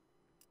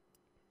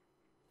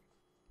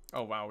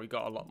 Oh, wow, we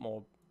got a lot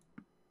more.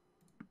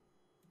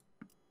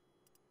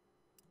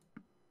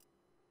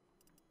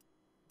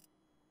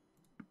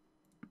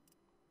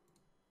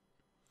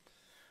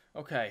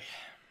 Okay.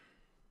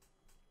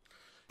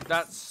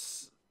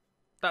 That's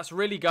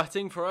really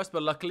gutting for us,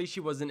 but luckily she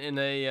wasn't in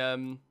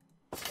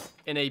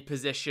a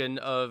position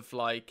of,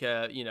 like,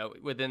 you know,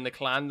 within the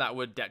clan that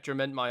would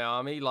detriment my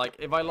army. Like,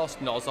 if I lost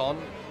Nozon...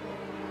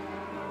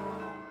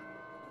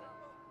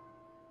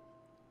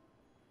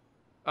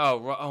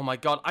 Oh my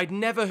god, I'd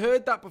never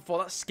heard that before.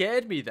 That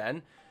scared me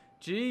then.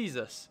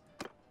 Jesus.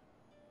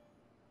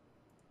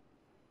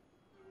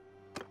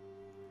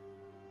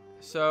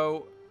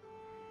 So...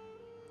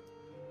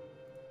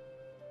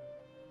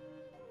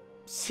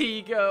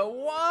 Siga,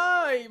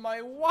 why?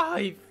 My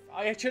wife!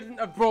 I shouldn't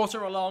have brought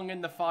her along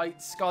in the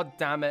fights. God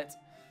damn it.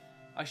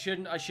 I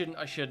shouldn't.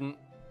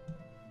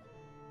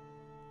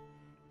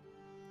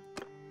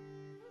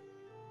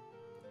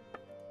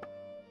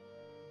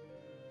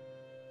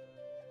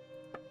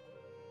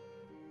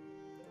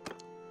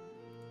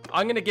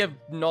 I'm gonna give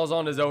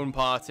Nozon his own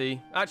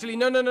party. Actually,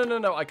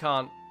 no, I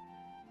can't.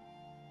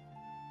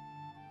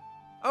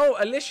 Oh,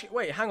 Alicia.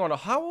 Wait, hang on.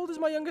 How old is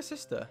my younger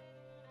sister?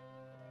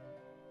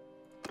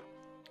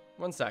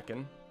 1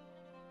 second.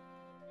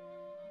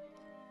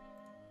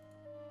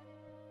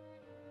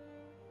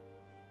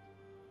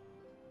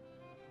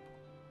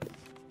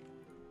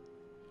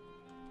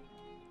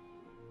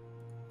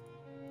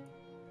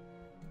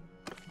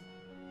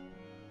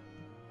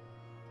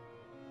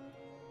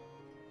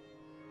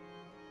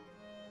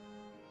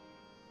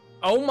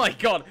 Oh my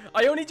god,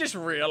 I only just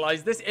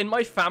realized this. In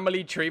my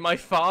family tree, my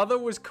father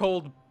was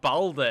called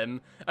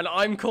Baldim, and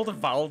I'm called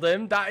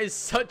Valdim. That is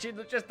such a...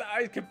 that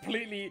is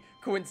completely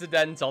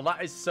coincidental.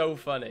 That is so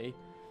funny.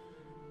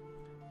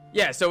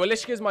 Yeah, so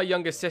Alishka is my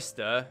younger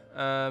sister.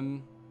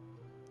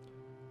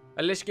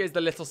 Alishka is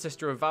the little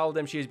sister of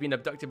Valdim. She has been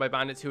abducted by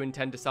bandits who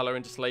intend to sell her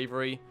into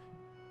slavery.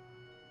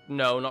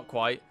 No, not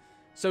quite.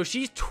 So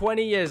she's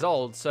 20 years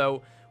old,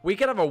 so we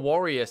could have a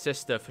warrior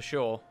sister for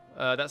sure.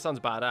 That sounds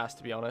badass,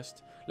 to be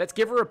honest. Let's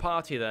give her a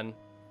party, then.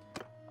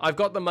 I've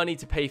got the money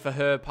to pay for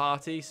her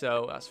party,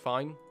 so that's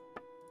fine.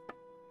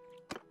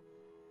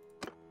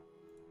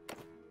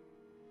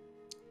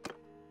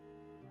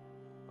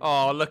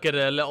 Oh, look at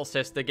her little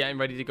sister getting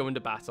ready to go into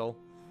battle.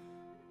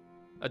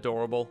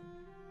 Adorable.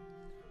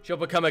 She'll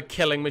become a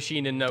killing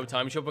machine in no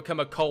time. She'll become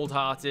a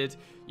cold-hearted,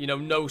 you know,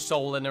 no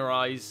soul in her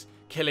eyes,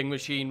 killing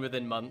machine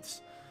within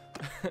months.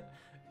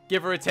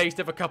 Give her a taste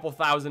of a couple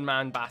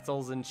 1,000-man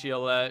battles, and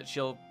she'll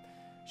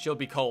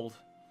be cold.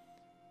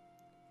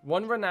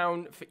 1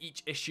 renown for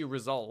each issue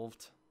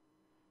resolved.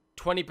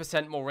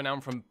 20% more renown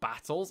from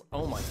battles.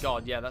 Oh my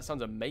god, yeah, that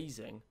sounds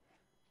amazing.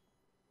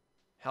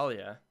 Hell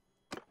yeah.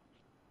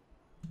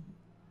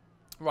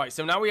 Right,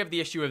 so now we have the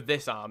issue of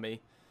this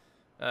army.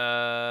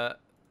 Okay,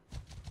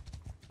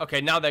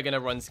 now they're going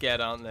to run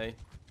scared, aren't they?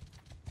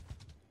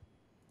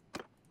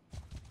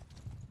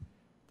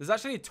 There's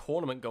actually a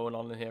tournament going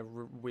on in here,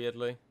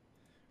 weirdly.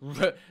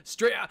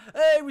 Straight out,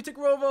 hey, we took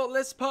Revolt,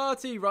 let's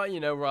party, right? You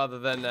know, rather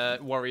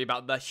than worry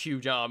about the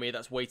huge army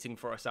that's waiting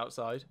for us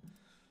outside.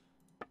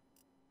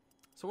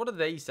 So what are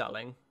they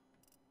selling?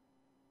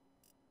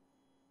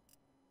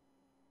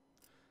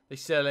 They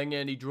selling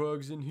any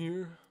drugs in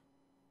here?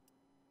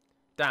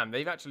 Damn,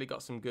 they've actually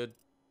got some good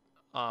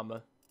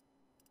armor.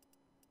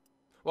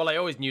 Well, I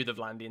always knew the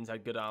Vlandians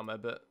had good armor,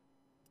 but...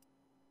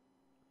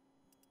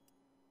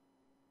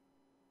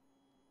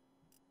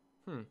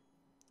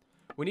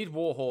 We need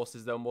war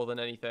horses, though, more than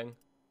anything.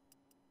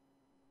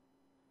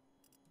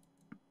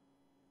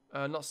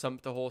 Not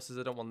sumpter horses,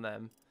 I don't want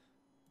them.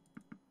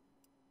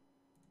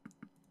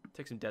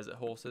 Take some desert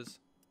horses.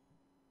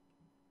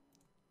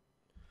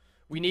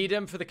 We need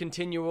them for the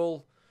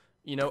continual,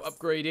 you know,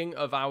 upgrading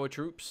of our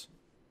troops.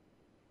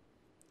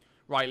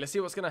 Right, let's see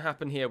what's going to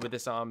happen here with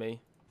this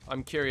army.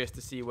 I'm curious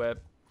to see where...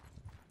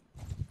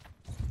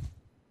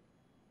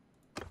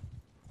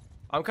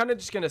 I'm kind of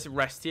just going to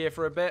rest here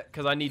for a bit,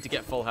 because I need to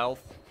get full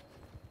health.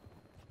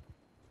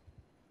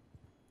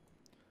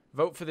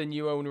 Vote for the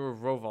new owner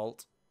of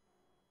Revolt.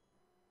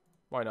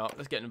 Why not?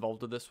 Let's get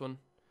involved with this one.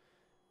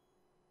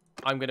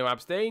 I'm going to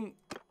abstain.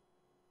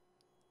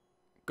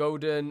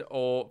 Godin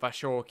or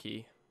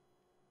Vashorki.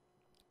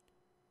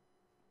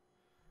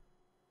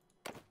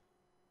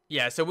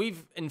 Yeah, so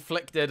we've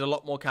inflicted a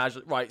lot more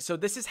casualties. Right, so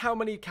this is how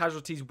many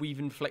casualties we've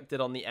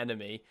inflicted on the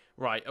enemy.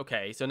 Right,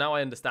 okay, so now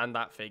I understand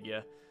that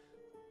figure.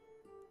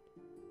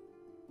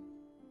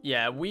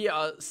 Yeah, we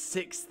are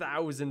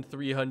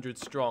 6,300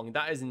 strong.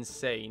 That is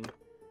insane.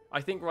 I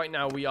think right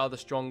now we are the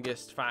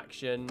strongest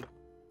faction.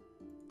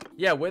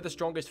 Yeah, we're the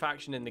strongest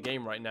faction in the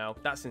game right now.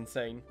 That's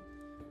insane.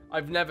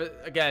 I've never...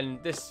 Again,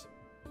 this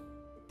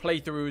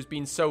playthrough has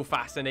been so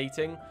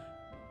fascinating.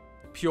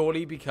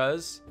 Purely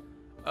because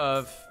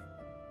of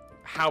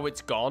how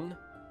it's gone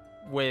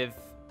with...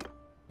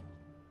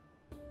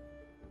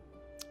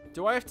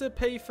 Do I have to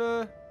pay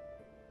for...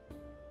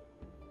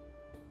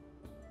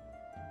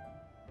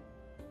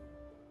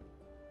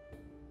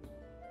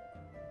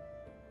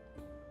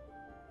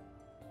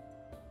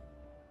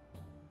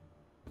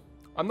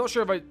 I'm not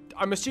sure if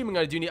I'm assuming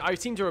I do need... I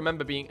seem to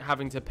remember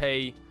having to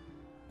pay...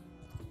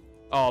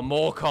 Oh,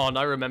 Morcon,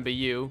 I remember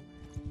you.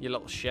 You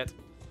little shit.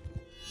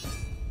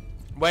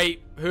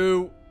 Wait,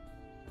 who?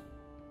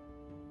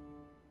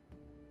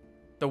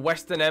 The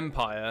Western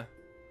Empire.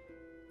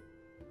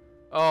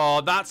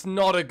 Oh, that's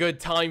not a good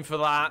time for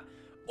that.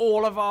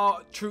 All of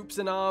our troops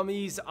and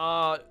armies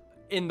are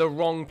in the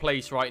wrong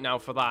place right now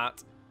for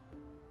that.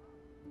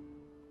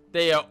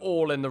 They are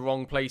all in the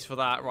wrong place for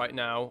that right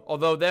now.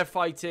 Although they're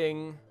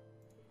fighting...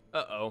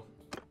 Uh-oh.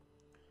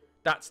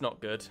 That's not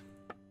good.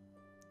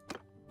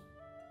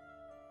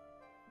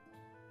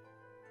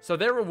 So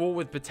they're at war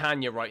with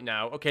Britannia right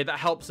now. Okay, that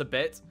helps a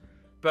bit.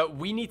 But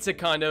we need to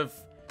kind of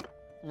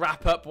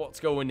wrap up what's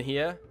going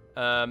here.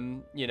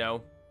 You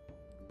know.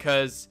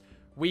 Because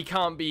we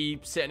can't be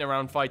sitting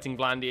around fighting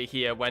Vlandia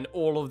here when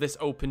all of this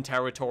open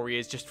territory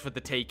is just for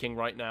the taking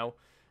right now.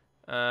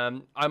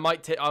 I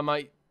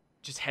might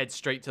just head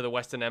straight to the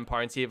Western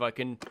Empire and see if I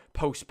can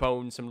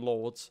postpone some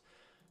lords.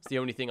 It's the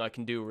only thing I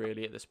can do,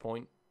 really, at this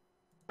point.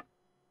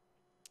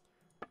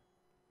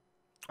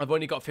 I've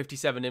only got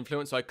 57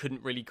 influence, so I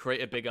couldn't really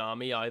create a big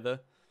army, either.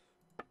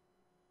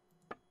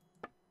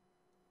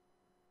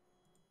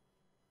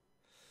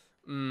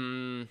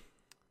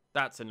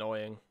 That's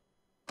annoying.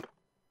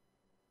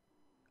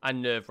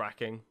 And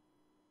nerve-wracking.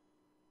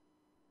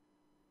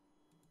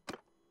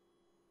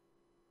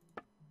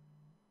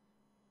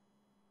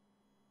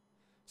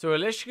 So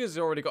Alishka's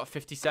already got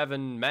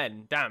 57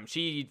 men. Damn,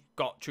 she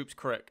got troops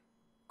quick.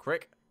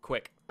 Quick.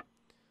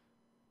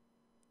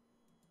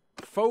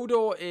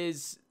 Fodor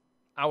is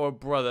our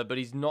brother, but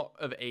he's not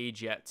of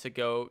age yet to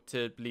go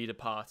to lead a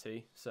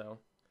party, so...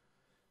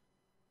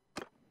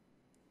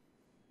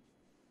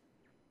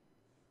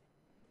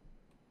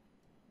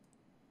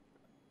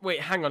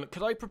 Wait, hang on.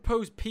 Could I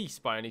propose peace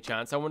by any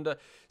chance? I wonder...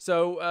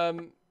 So,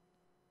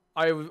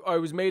 I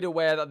was made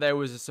aware that there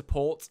was a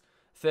support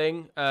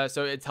thing,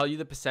 so it'd tell you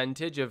the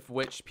percentage of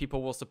which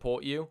people will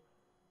support you.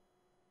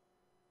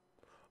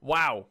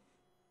 Wow.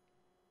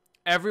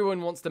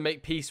 Everyone wants to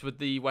make peace with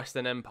the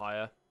Western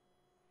Empire.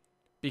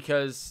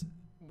 Because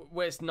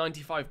it's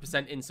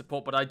 95% in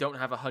support, but I don't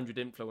have 100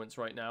 influence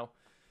right now.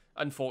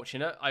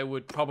 Unfortunate. I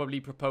would probably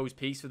propose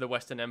peace with the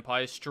Western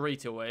Empire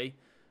straight away.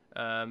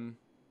 We'll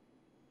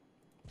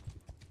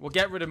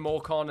get rid of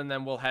Morcon and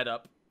then we'll head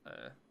up.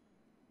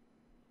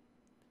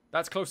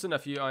 That's close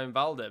enough. I am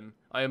Valdim.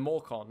 I am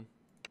Morcon.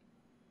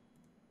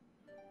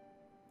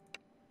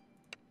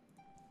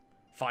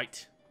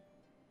 Fight.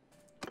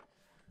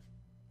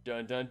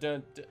 Dun dun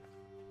dun dun.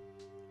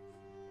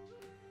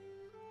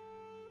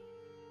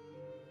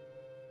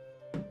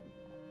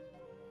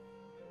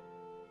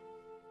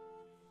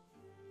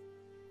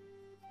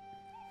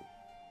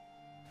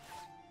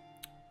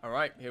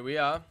 Alright, here we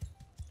are.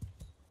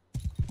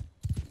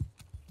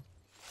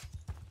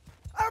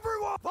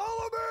 Everyone,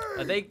 follow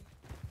me! Are they...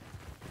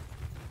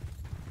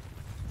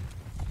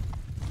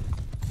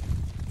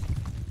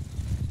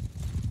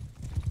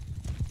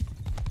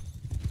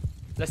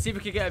 Let's see if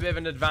we can get a bit of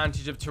an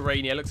advantage of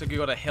terrain here. Looks like we've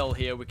got a hill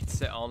here we could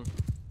sit on.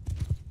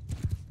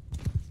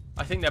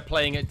 I think they're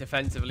playing it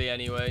defensively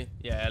anyway.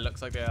 Yeah, it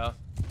looks like they are.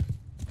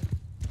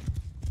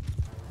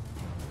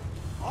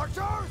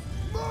 Archers,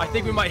 move! I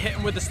think we might hit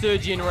them with the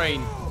Sturgeon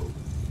Rain. Move!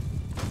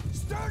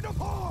 Stand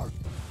apart!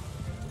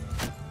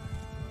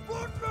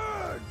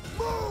 Footmen,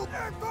 move!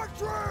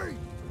 Infantry!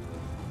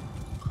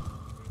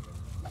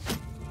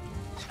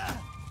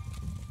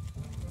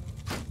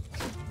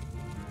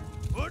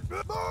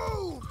 Footmen,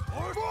 move!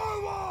 Or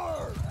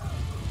forward!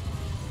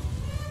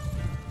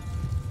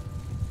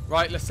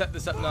 Right, let's set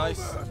this up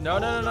nice. No,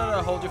 no, no, no,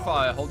 no. Hold your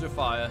fire. Hold your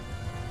fire.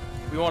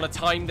 We want to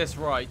time this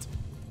right.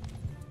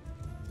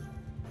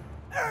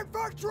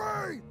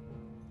 Infantry!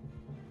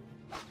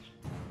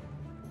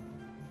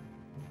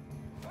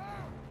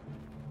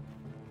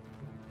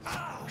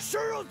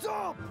 Shields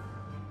up!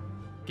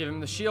 Give him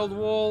the shield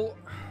wall.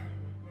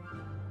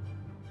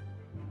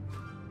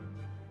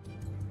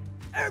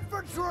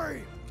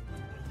 Infantry!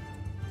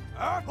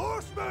 And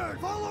horsemen,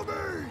 follow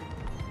me!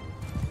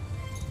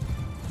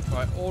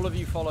 Right, all of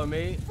you follow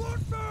me.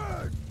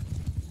 Footmen!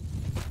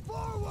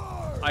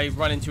 Forward! I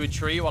run into a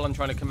tree while I'm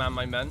trying to command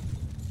my men.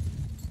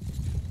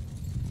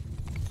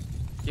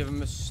 Give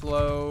him a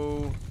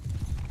slow...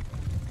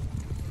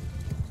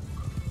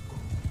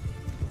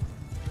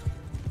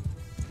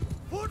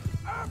 Put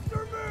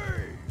after me!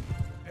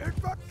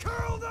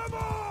 Kill them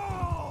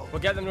all!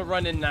 We'll get them to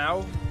run in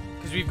now,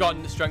 because we've got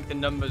strength in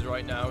numbers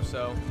right now,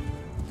 so...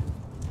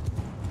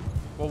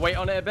 We'll wait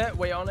on it a bit,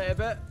 wait on it a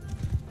bit.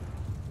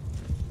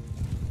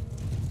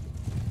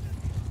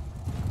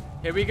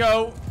 Here we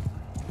go.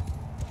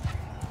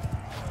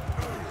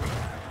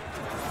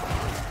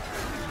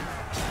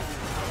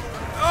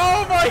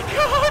 Oh my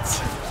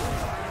god!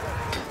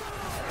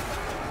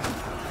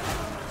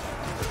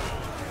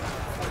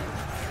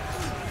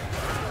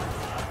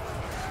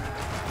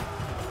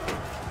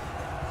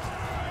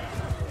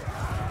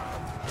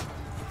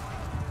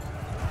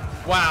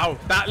 Wow,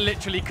 that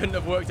literally couldn't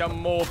have worked out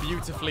more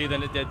beautifully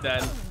than it did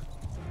then.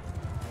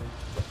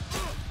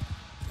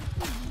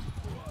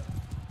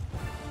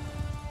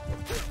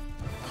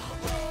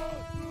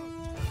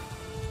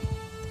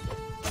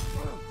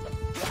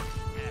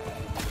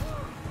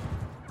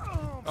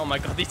 Oh my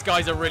god, these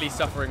guys are really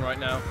suffering right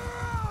now.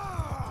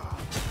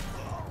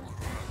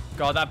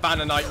 God, that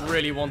Banner Knight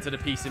really wanted a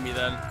piece of me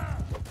then.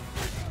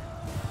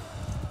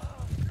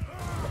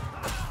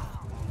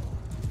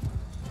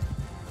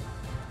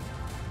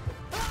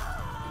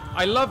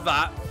 I love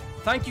that.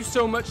 Thank you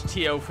so much,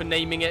 Tio, for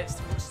naming it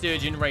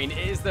Sturgeon Rain.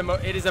 It is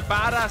a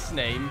badass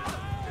name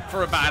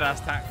for a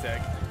badass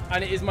tactic,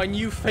 and it is my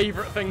new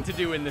favorite thing to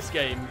do in this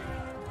game.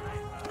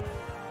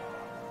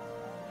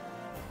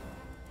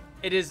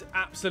 It is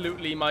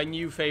absolutely my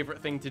new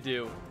favorite thing to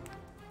do.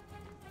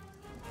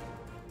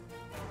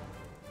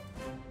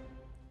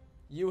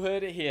 You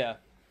heard it here.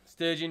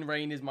 Sturgeon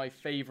Rain is my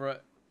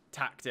favorite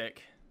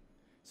tactic.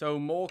 So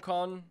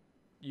Morcon,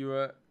 you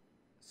were...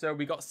 So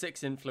we got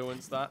 6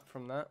 influence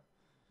from that.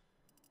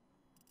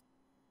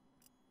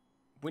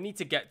 We need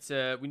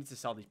to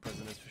sell these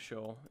prisoners for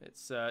sure.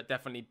 It's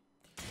definitely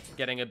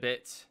getting a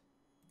bit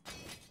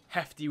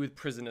hefty with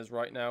prisoners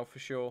right now for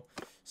sure.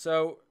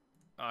 So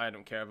I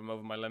don't care if I'm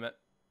over my limit.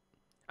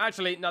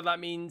 Actually, no, that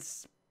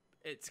means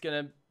it's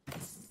gonna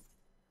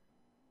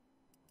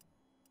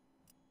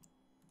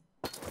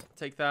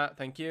take that.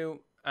 Thank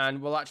you.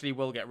 And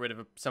we'll get rid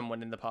of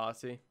someone in the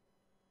party.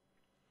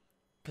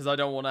 Because I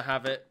don't want to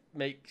have it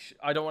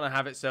I don't want to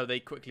have it so they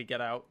quickly get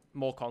out.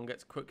 Morcon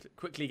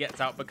quickly gets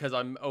out because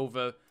I'm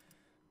over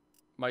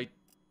my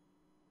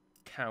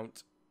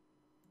count.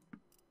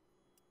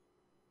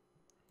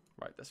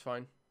 Right, that's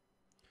fine.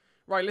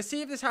 Right, let's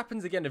see if this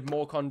happens again if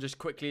Morcon just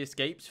quickly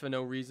escapes for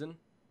no reason.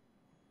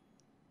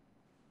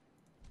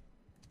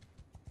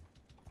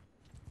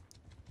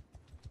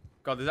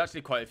 God, there's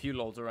actually quite a few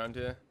lords around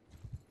here.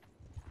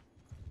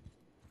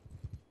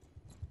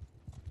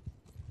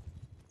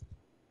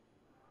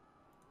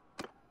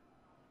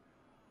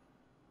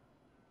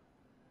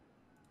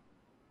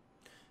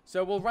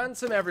 So we'll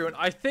ransom everyone.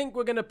 I think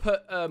we're going to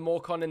put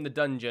Morcon in the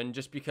dungeon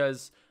just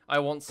because I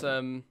want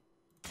some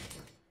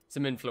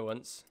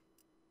influence.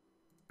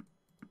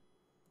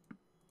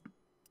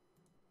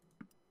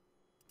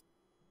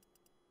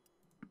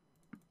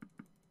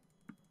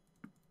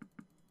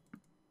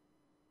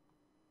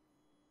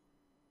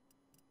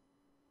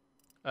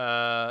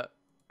 No,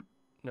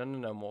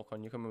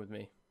 Morcon, you're coming with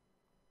me.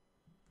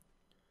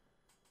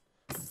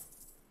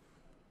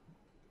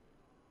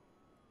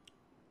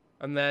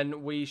 And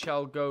then we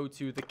shall go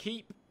to the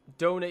keep.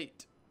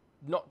 Donate,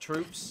 not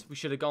troops. We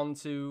should have gone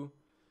to...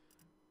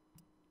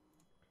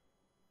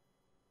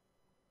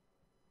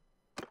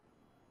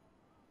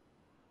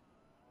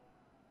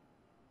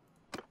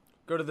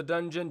 Go to the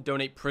dungeon,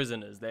 donate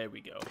prisoners. There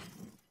we go.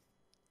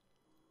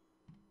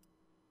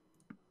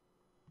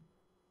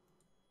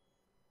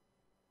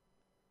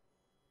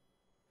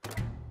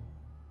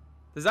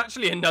 There's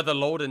actually another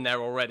lord in there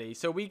already.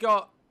 So we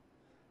got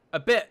a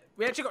bit...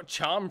 We actually got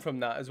charm from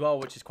that as well,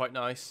 which is quite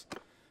nice.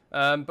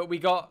 But we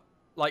got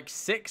like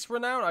 6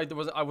 renown.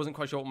 I wasn't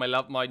quite sure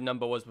what my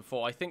number was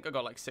before. I think I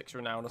got like 6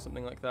 renown or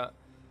something like that.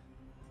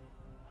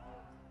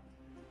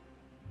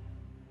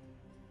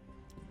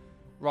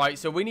 Right,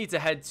 so we need to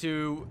head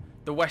to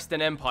the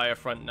Western Empire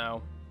front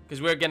now.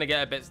 Because we're going to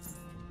get a bit...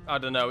 I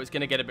don't know, it's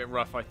going to get a bit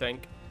rough, I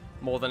think.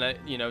 More than it,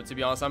 you know, to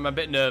be honest. I'm a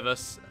bit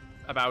nervous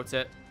about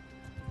it.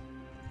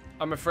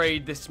 I'm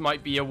afraid this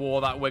might be a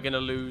war that we're going to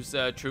lose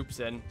troops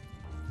in.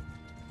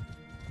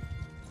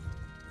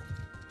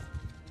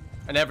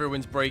 And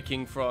everyone's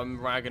breaking from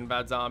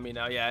Ragnvad's army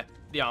now. Yeah,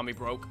 the army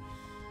broke.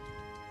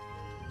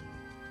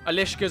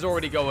 Alishka's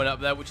already going up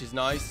there, which is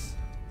nice.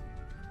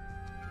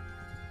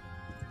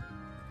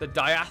 The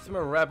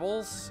Diathma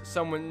rebels.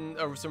 Some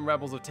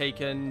rebels have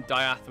taken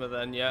Diathma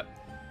then, yeah.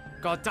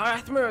 God,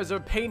 Diathma is a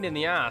pain in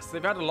the ass.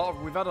 We've had a lot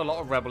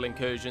of rebel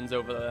incursions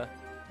over there.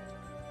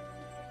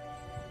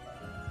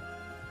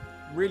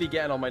 Really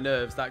getting on my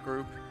nerves, that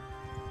group.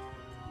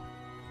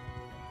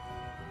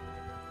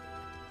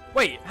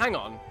 Wait, hang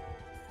on.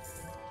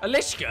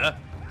 Alishka?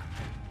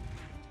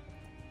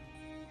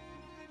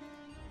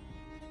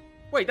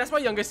 Wait, that's my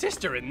younger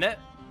sister, isn't it?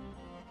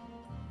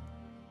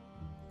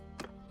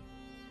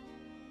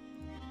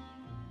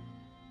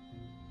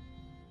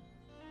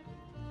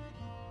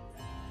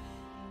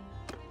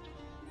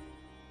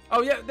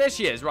 Oh, yeah, there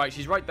she is. Right,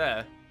 she's right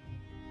there.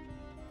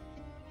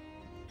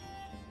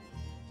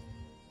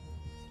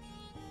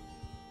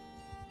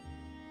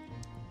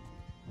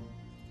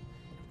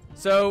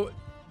 So,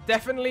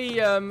 definitely,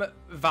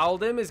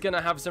 Valdim is going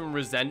to have some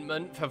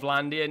resentment for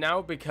Vlandia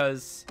now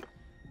because,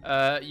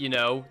 you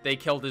know, they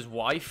killed his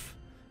wife.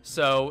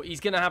 So, he's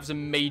going to have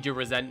some major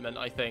resentment,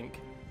 I think.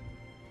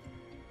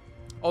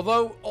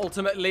 Although,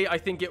 ultimately, I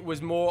think it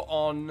was more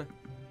on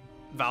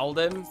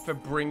Valdim for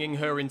bringing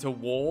her into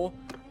war.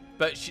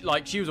 But,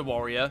 she was a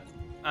warrior,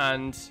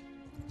 and,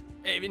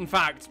 in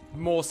fact,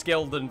 more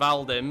skilled than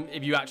Valdim,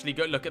 if you actually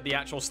go look at the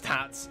actual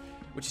stats,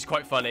 which is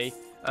quite funny.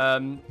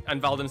 And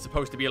Valdim's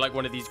supposed to be like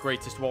one of these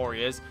greatest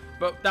warriors,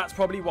 but that's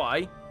probably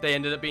why they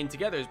ended up being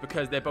together, is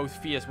because they're both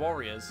fierce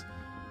warriors.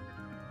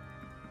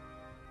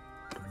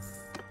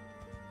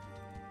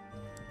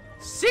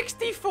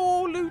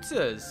 64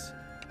 looters!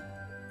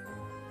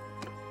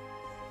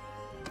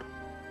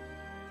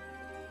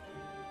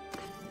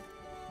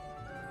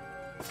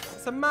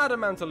 It's a mad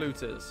amount of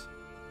looters.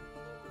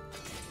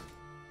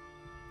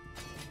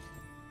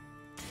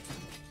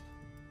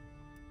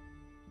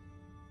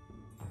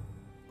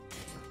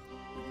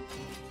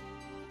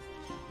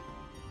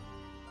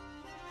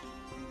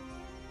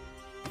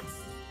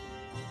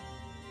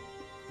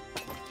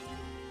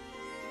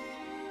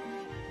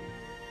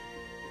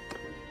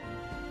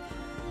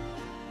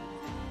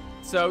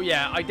 So,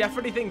 yeah, I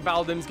definitely think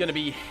Valdim's going to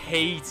be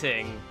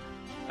hating...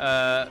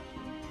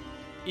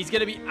 he's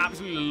going to be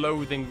absolutely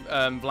loathing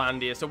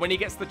Vlandia. So when he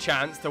gets the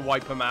chance to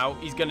wipe him out,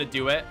 he's going to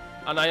do it.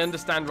 And I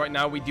understand right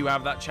now we do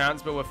have that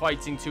chance, but we're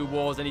fighting 2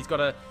 wars, and he's got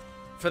to...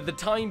 For the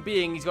time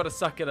being, he's got to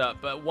suck it up.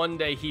 But one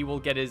day he will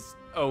get his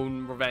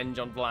own revenge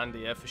on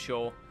Vlandia, for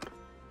sure.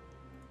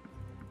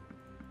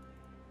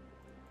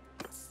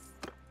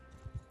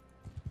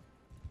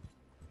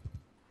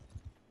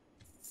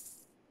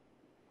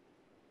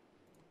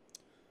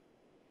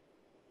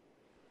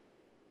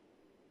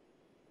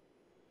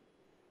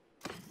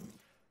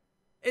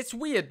 It's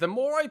weird. The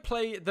more I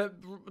play, the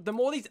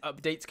more these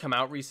updates come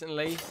out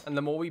recently, and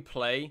the more we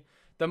play,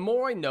 the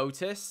more I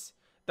notice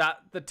that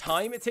the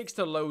time it takes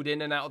to load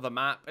in and out of the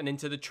map and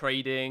into the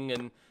trading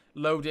and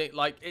loading,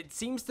 like, it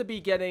seems to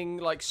be getting,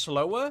 like,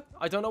 slower.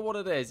 I don't know what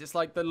it is. It's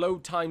like the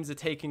load times are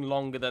taking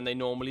longer than they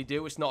normally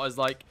do. It's not as,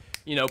 like,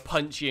 you know,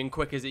 punchy and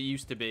quick as it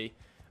used to be.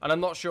 And I'm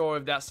not sure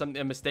if that's a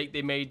mistake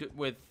they made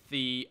with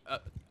the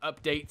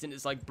updates, and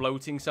it's, like,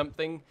 bloating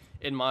something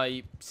in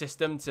my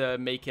system to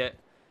make it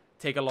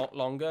take a lot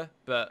longer,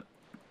 but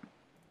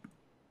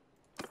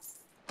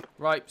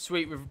right,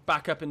 sweet, we're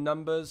back up in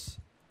numbers.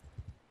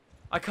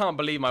 I can't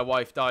believe my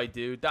wife died,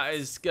 dude. That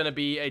is gonna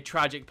be a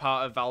tragic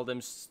part of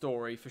Valdim's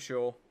story for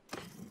sure.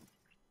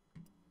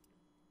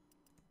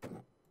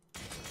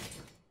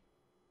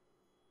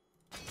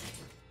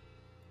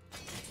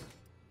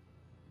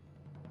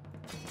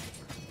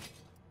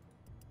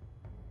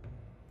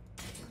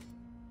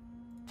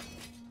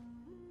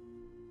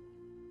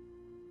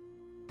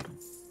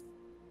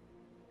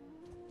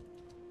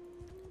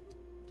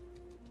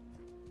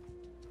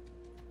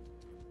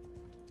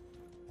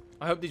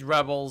 I hope these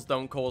rebels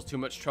don't cause too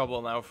much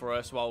trouble now for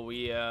us while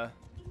we,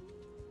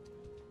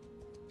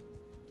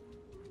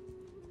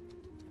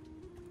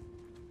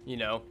 you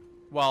know,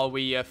 while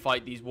we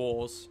fight these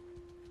wars.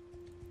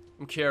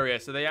 I'm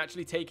curious, are they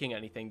actually taking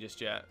anything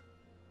just yet?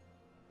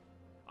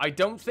 I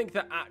don't think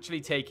they're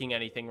actually taking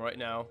anything right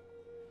now.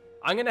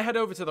 I'm going to head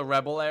over to the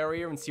rebel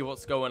area and see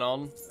what's going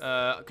on,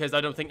 because I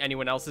don't think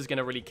anyone else is going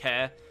to really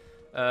care.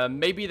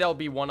 Maybe there'll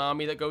be one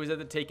army that goes there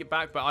to take it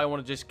back, but I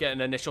want to just get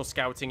an initial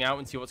scouting out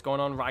and see what's going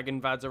on.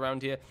 Ragnvad's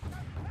around here.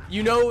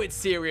 You know it's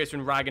serious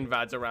when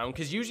Ragnvad's around,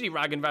 because usually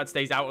Ragnvad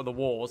stays out of the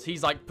wars.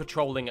 He's like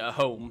patrolling at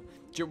home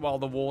while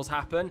the wars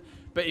happen.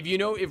 But if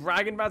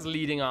Ragnvad's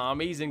leading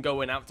armies and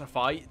going out to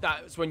fight,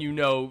 that's when you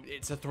know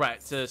it's a threat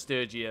to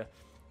Sturgia.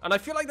 And I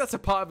feel like that's a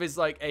part of his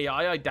like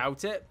AI. I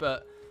doubt it,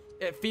 but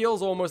it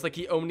feels almost like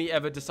he only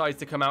ever decides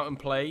to come out and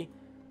play.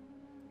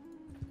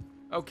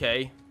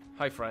 Okay.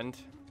 Hi, friend.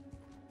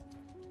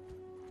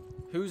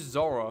 Who's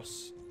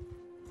Zoros?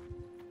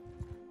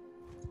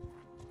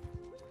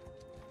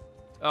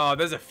 Oh,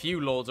 there's a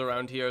few lords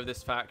around here of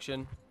this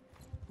faction.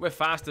 We're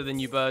faster than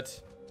you, bud.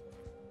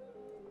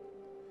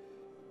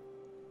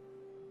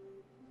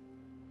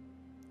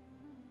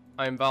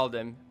 I am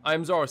Valdim. I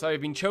am Zoros. I have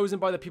been chosen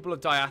by the people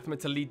of Diathma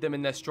to lead them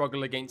in their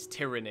struggle against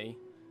tyranny.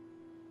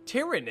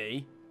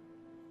 Tyranny?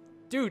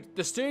 Dude,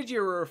 the Sturgia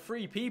are a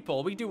free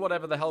people. We do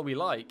whatever the hell we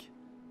like.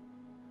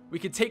 We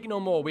can take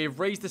no more. We have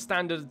raised the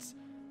standards.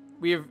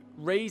 We have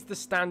raised the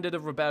standard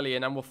of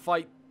rebellion and will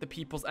fight the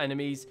people's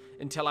enemies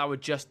until our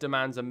just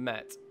demands are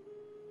met.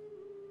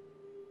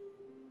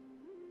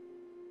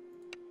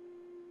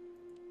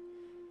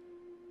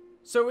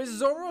 So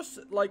is Zoros,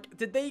 like,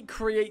 did they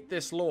create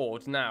this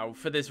lord now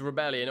for this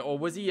rebellion, or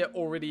was he an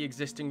already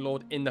existing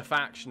lord in the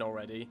faction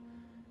already?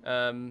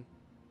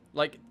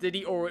 Like,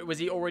 was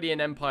he already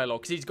an Empire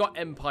lord? Because he's got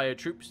Empire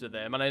troops with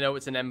him, and I know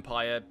it's an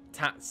Empire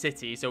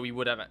city, so he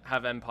would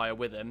have Empire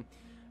with him.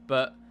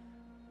 But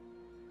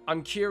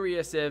I'm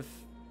curious if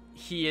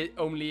he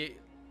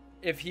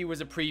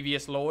was a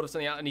previous lord or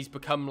something, and he's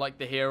become like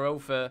the hero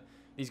for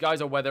these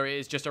guys, or whether it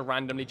is just a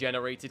randomly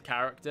generated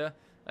character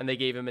and they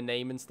gave him a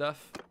name and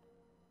stuff.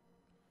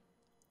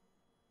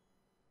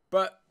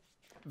 But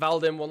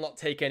Valdim will not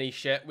take any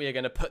shit. We are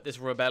going to put this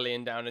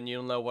rebellion down, and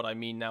you'll know what I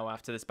mean now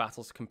after this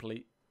battle's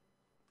complete.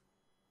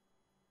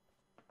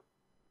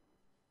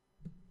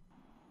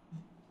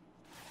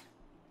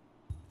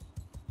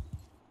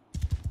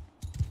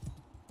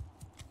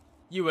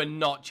 You are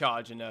not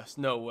charging us.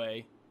 No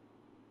way.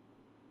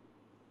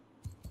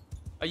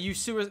 Are you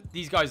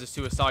These guys are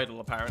suicidal,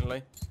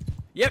 apparently.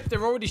 Yep,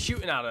 they're already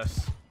shooting at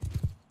us.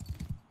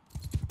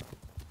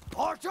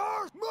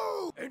 Archers,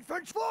 move!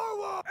 Infantry,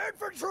 forward!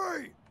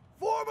 Infantry!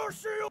 Form a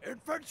shield!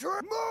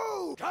 Infantry,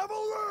 move!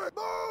 Cavalry,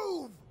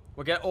 move!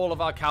 We'll get all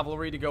of our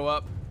cavalry to go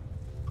up.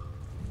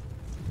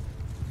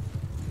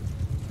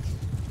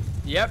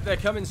 Yep, they're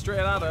coming straight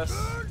at us.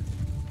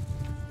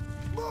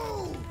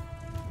 Move!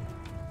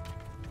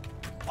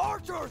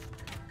 Archers,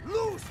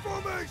 loose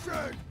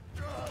formation!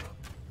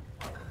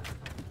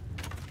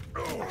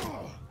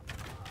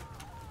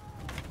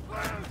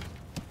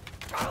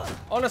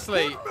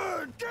 Honestly,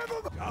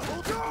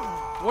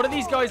 what are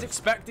these guys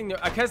expecting?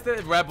 I guess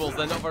they're rebels.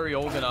 They're not very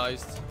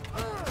organized.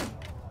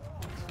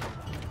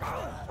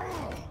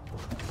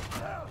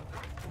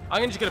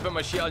 I'm just gonna put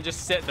my shield and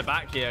just sit at the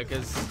back here,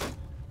 because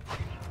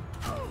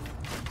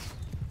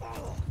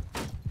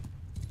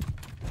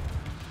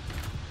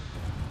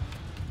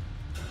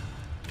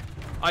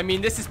I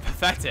mean, this is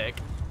pathetic.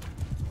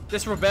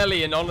 This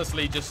rebellion,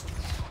 honestly, just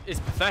is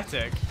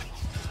pathetic.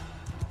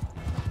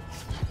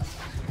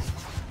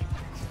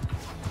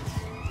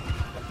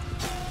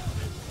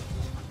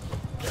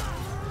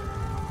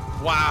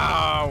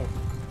 Wow.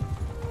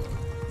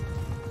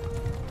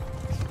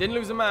 Didn't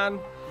lose a man.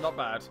 Not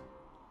bad.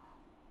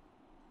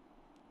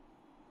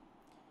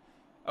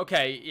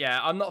 Okay,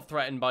 yeah, I'm not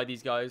threatened by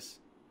these guys.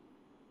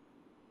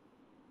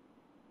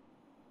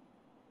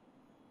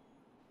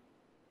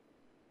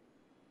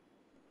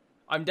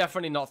 I'm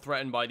definitely not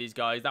threatened by these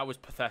guys. That was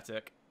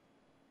pathetic.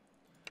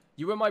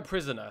 You were my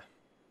prisoner.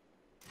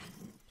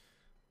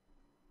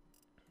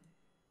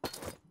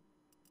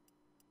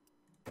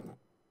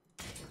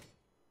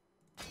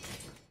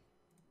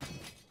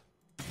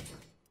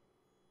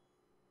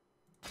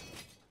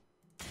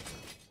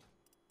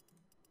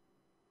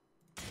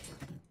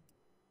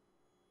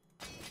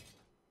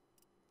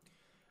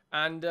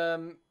 And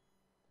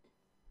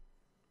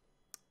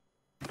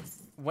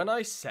when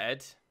I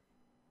said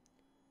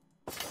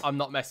I'm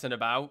not messing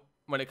about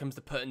when it comes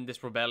to putting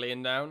this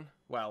rebellion down,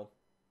 well,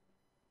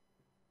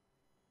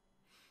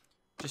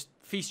 just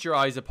feast your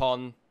eyes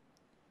upon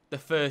the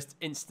first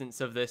instance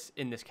of this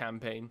in this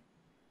campaign.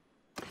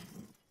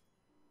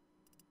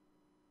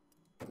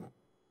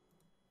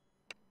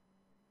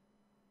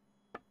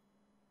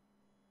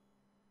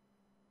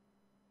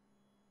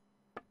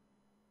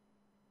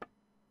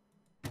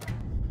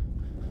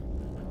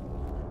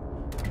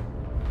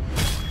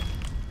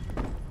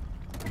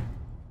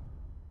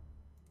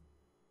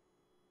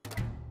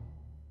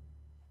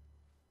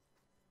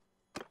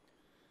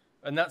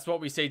 And that's what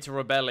we say to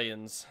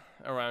rebellions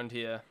around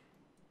here.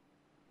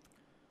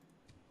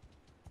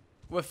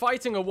 We're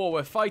fighting a war.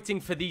 We're fighting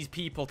for these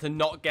people to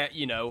not get,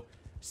 you know,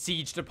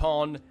 sieged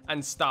upon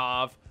and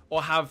starve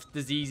or have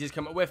diseases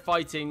come. We're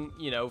fighting,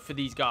 you know, for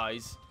these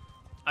guys.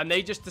 And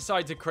they just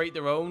decide to create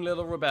their own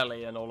little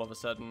rebellion all of a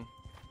sudden.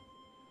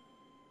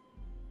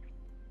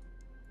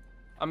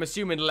 I'm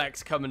assuming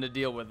Lex coming to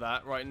deal with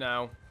that right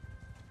now.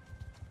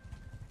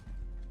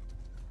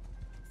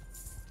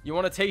 You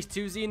want to taste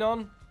too,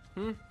 Xenon?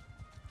 Hmm?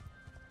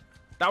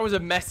 That was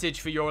a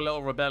message for your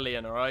little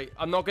rebellion, alright?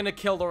 I'm not going to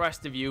kill the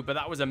rest of you, but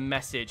that was a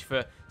message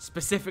for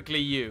specifically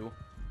you.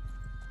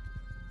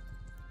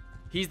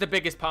 He's the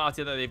biggest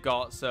party that they've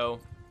got,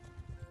 so...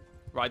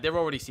 Right, they're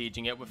already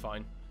sieging it. We're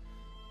fine.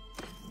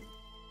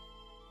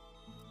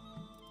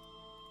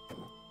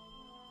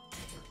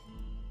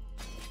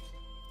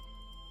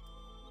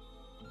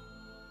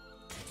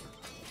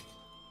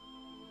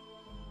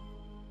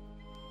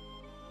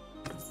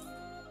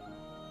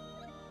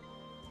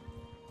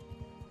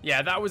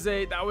 Yeah, that was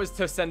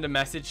to send a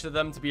message to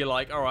them to be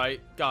like, all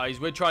right, guys,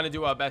 we're trying to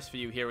do our best for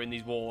you here in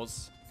these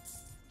wars.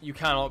 You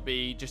cannot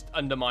be just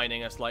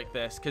undermining us like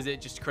this, because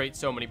it just creates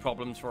so many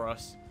problems for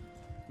us.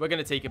 We're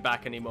going to take it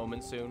back any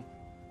moment soon.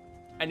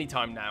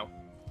 Anytime now.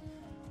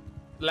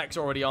 Lek's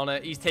already on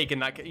it. He's taken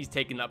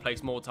that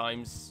place more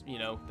times, you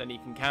know, than he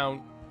can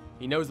count.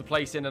 He knows the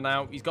place in and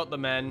out. He's got the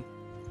men.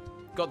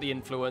 Got the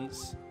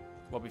influence.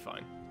 We'll be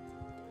fine.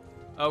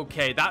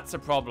 Okay, that's a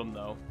problem,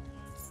 though.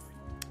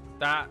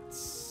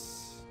 That's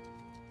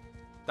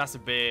a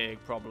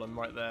big problem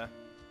right there.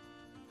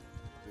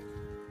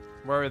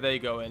 Where are they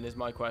going is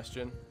my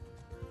question.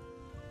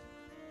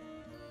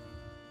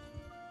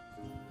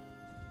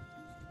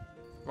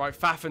 Right,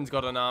 Fafin's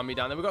got an army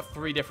down there. We've got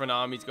 3 different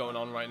armies going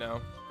on right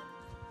now.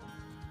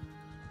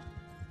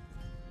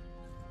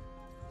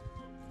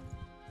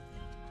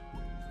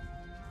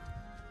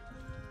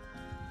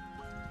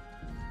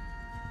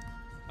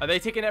 Are they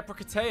taking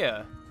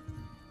Eprocatea?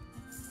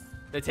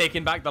 They're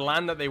taking back the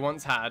land that they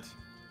once had.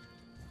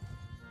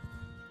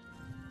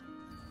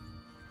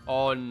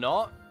 Or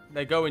not?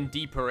 They're going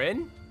deeper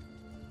in?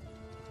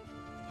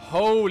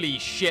 Holy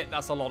shit,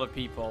 that's a lot of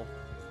people.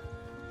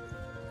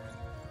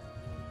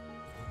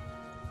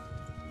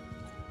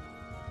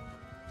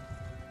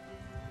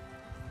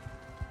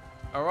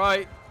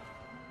 Alright.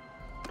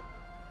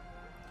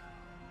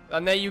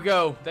 And there you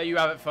go. There you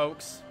have it,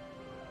 folks.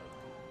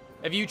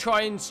 If you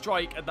try and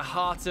strike at the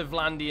heart of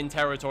Vlandian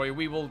territory,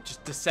 we will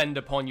just descend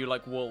upon you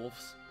like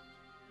wolves.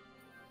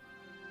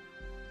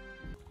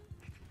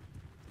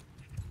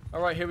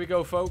 Alright, here we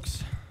go,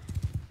 folks.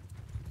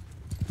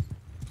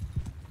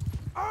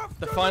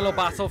 The final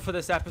battle for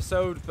this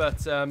episode,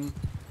 but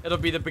it'll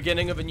be the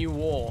beginning of a new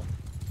war.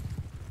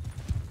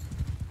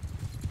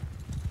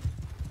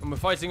 And we're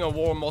fighting a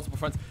war on multiple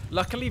fronts.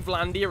 Luckily,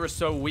 Vlandia is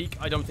so weak,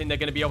 I don't think they're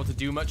going to be able to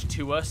do much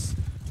to us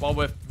while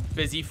we're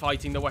busy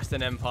fighting the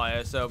Western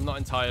Empire, so not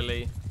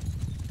entirely.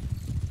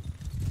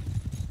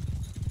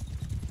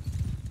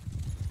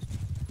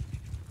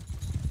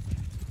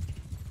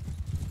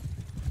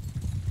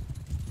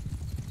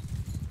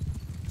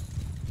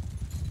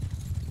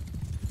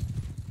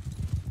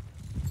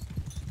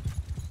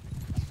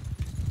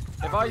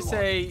 If I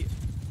say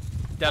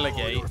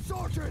delegate,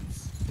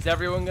 is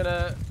everyone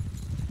gonna...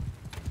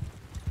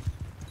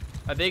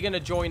 Are they gonna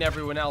join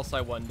everyone else,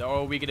 I wonder, or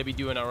are we gonna be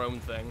doing our own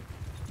thing?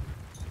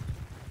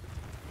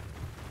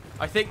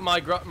 I think my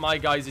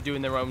guys are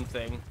doing their own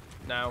thing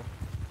now.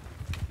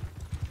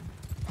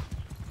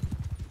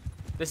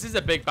 This is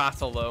a big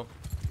battle, though.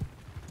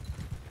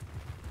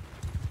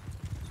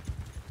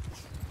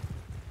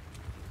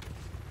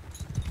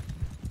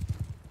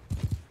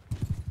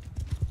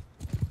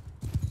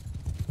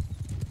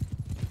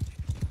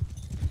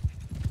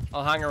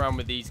 I'll hang around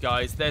with these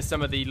guys. There's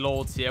some of the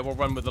lords here. We'll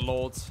run with the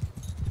lords.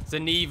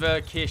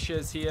 Zaniva,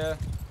 Kisha's here.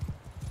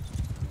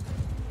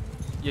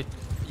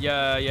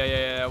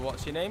 Yeah.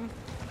 What's your name?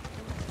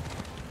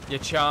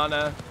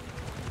 Yachana.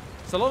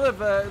 It's a lot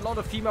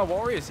of female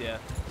warriors here.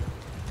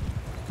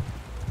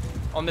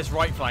 On this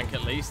right flank,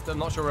 at least. I'm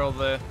not sure where all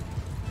the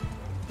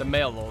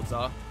male lords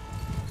are.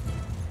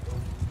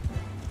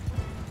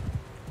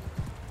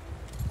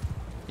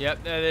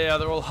 Yep, there they are.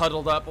 They're all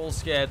huddled up, all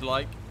scared,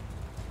 like.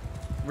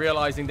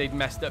 Realizing they'd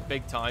messed up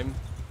big time.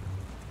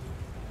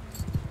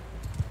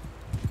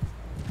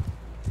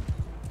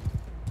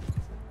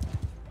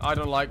 I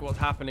don't like what's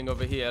happening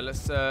over here.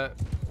 Let's,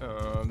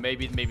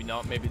 maybe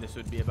not. Maybe this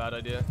would be a bad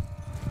idea.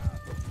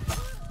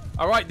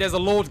 Alright, there's a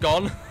lord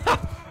gone.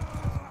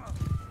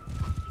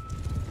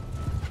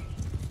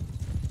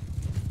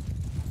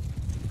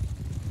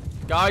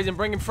 Guys, I'm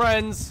bringing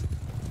friends.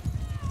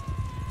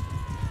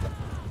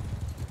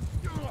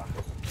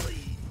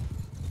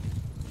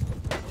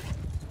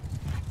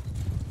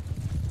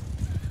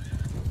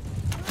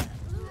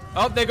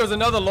 Oh, there goes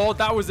another lord.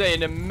 That was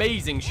an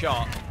amazing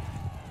shot.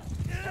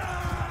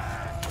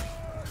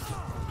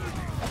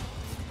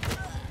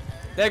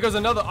 There goes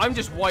another. I'm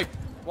just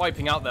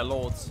wiping out their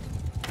lords.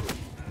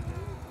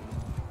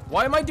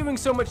 Why am I doing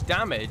so much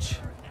damage?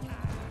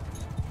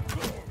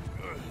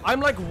 I'm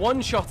like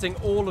one-shotting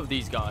all of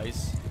these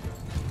guys.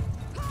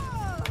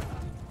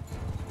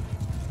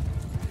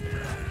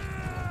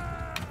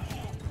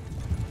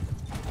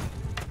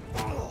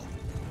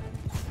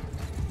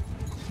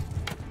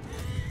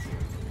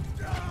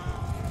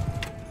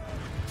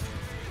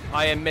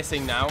 I am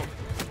missing now.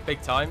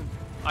 Big time.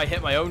 I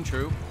hit my own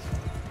troop.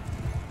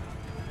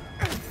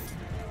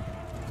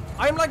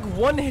 I'm like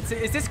one hit.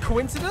 Is this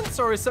coincidence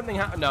or is something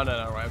happening?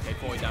 No. Right. Okay,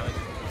 40 damage.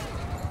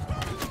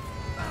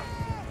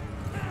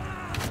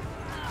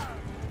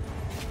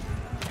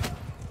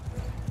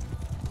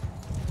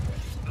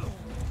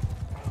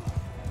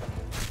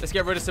 Let's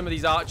get rid of some of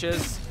these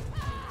archers.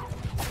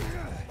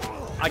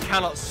 I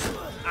cannot...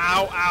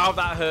 Ow, ow,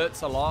 that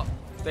hurts a lot.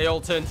 They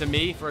all turned to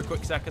me for a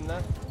quick second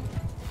there.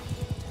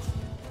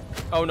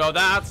 Oh no,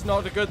 that's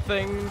not a good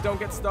thing. Don't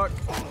get stuck.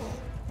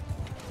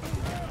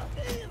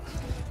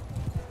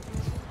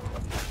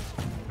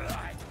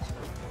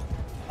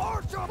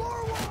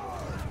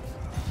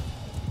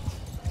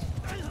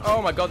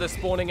 Oh my god, they're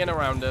spawning in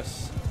around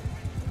us.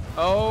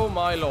 Oh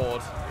my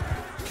lord.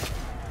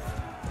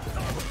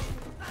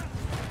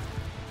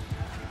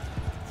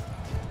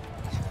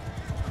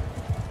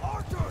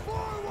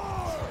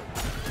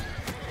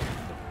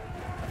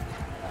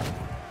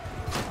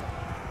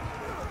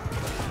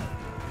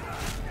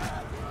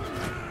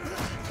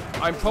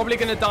 I'm probably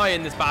going to die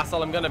in this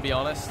battle, I'm going to be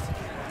honest.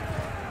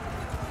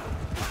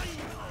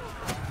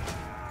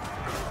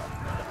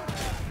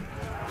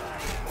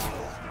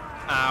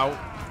 Ow.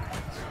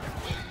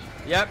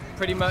 Yep,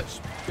 pretty much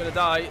going to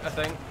die, I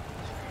think.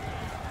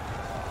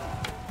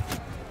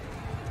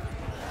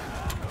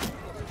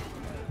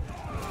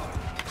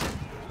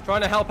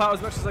 Trying to help out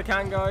as much as I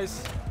can,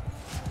 guys.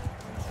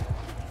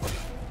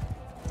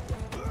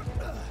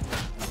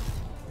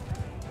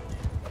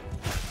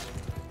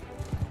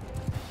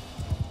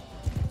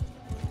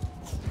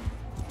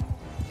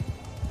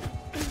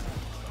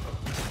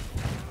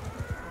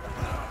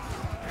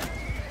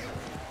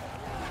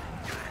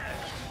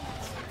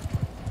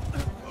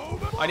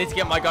 I need to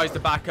get my guys to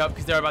back up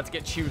because they're about to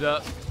get chewed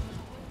up.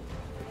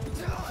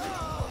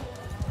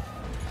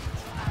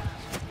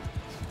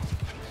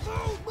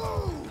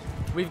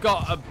 We've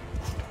got a...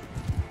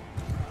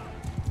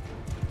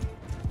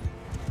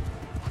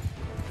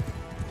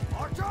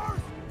 Archers,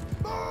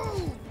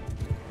 move!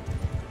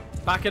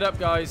 Back it up,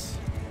 guys.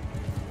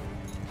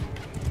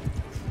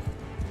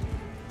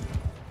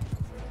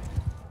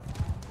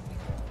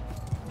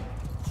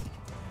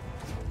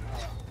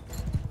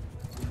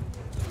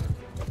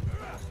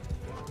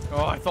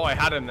 Oh, I thought I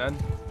had him then.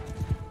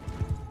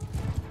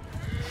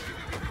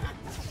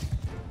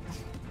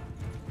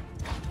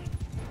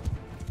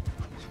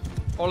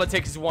 All it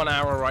takes is 1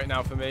 hour right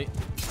now for me.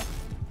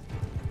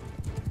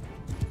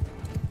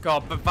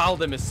 God, but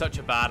Valdim is such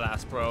a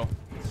badass, bro.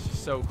 It's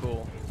just so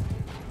cool.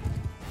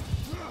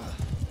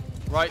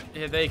 Right,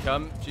 here they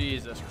come.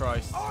 Jesus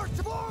Christ.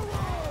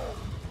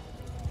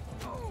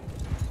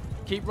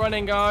 Keep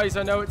running, guys.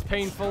 I know it's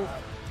painful.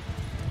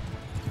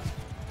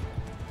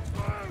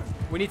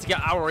 We need to get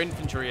our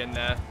infantry in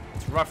there.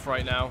 It's rough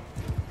right now.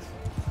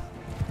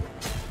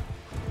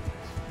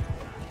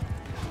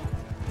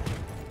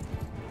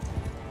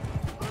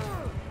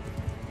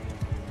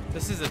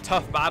 This is a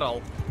tough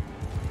battle.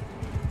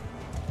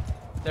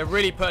 They're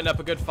really putting up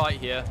a good fight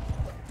here.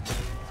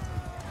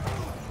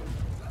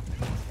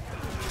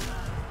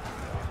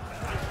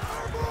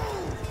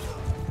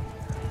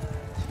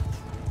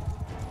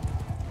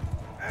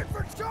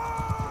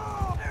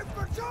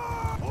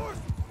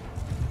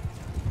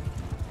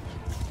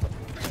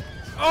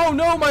 Oh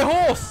no, my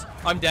horse!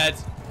 I'm dead.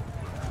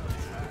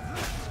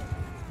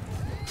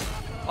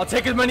 I'll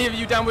take as many of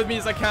you down with me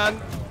as I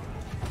can.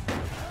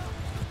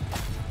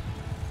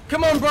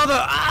 Come on, brother!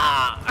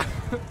 Ah!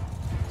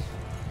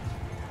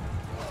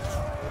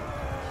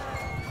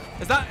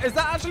 Is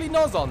that actually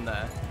Noz on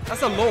there?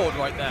 That's a Lord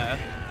right there.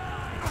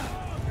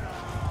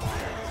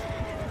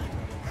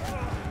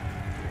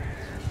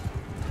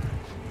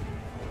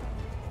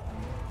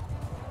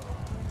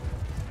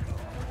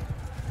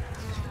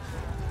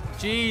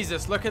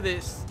 Jesus, look at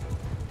this.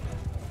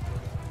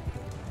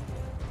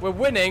 We're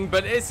winning,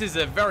 but this is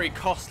a very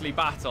costly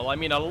battle. I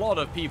mean, a lot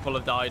of people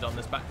have died on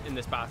this in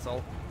this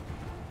battle.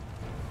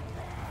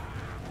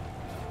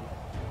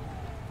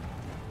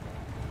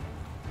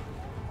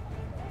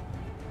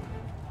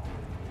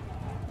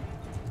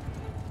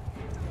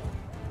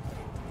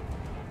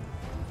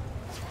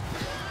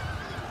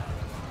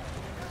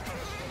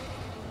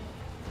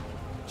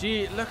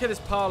 Gee, look at this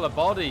pile of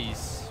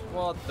bodies.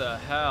 What the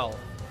hell?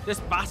 This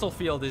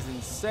battlefield is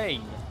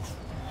insane.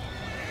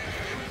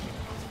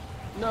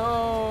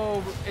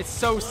 No, it's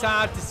so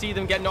sad to see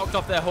them get knocked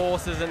off their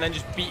horses and then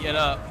just beaten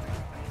up.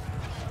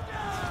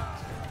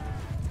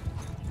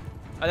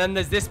 And then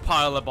there's this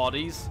pile of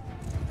bodies.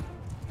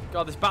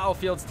 God, this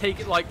battlefield's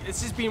taken, like,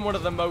 it's just been one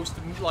of the most,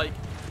 like,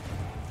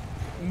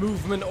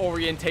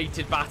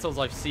 movement-orientated battles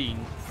I've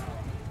seen.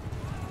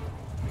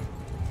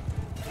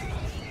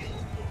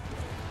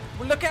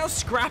 Well, look how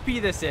scrappy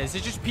this is.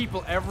 There's just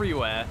people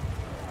everywhere.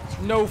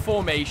 No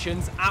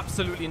formations,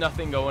 absolutely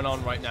nothing going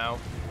on right now.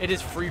 It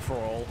is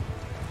free-for-all.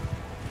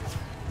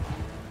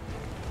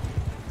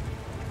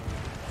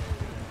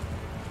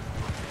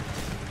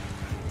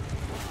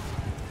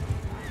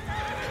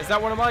 Is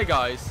that one of my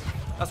guys?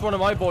 That's one of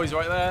my boys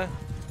right there.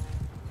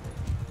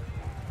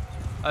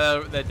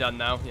 They're done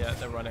now. Yeah,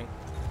 they're running.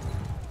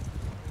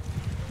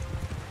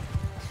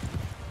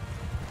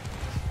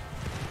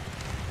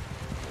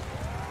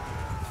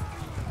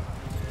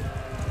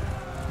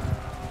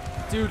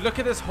 Dude, look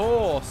at this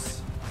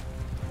horse.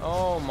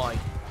 Oh my.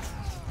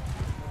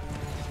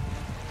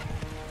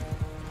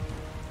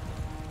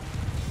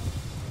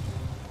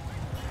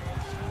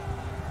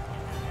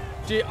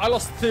 Gee, I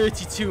lost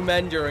 32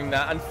 men during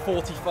that and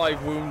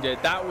 45 wounded.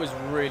 That was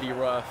really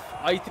rough.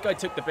 I think I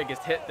took the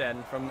biggest hit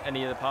then from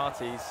any of the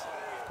parties.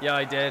 Yeah,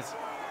 I did.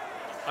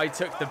 I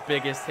took the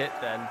biggest hit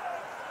then.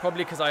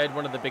 Probably because I had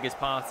one of the biggest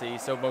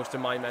parties, so most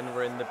of my men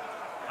were in the...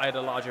 I had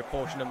a larger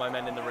portion of my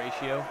men in the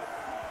ratio.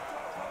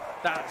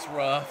 That's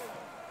rough.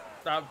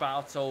 That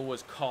battle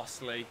was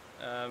costly,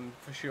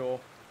 for sure.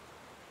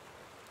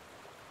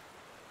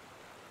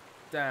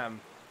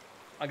 Damn.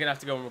 I'm going to have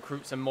to go and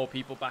recruit some more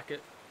people back at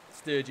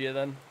Sturgia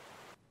then.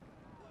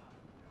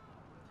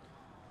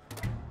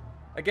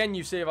 Again,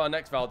 you save our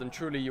next Valdem.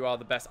 Truly, you are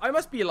the best. I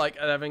must be like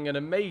having an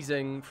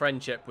amazing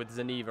friendship with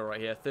Zeniva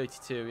right here.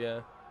 32,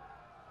 yeah.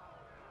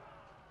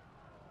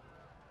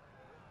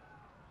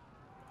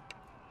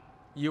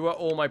 You are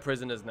all my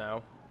prisoners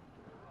now.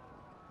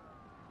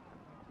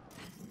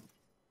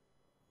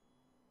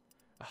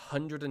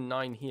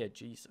 109 here,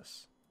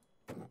 Jesus.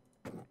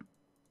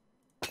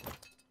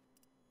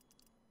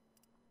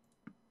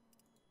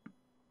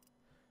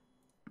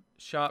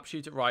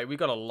 Sharpshooter, right? We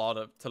got a lot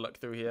to look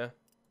through here.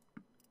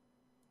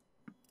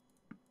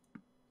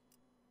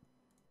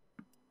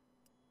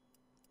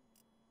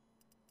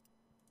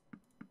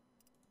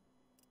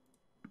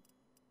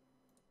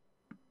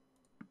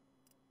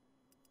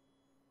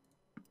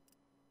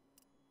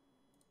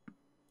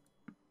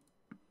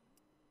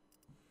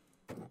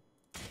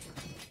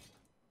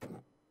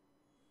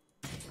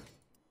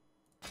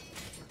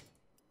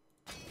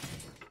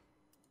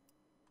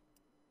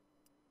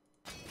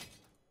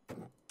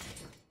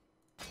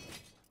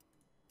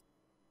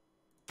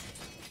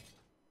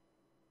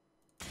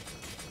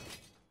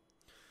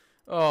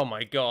 Oh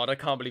my god, I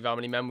can't believe how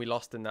many men we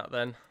lost in that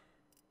then.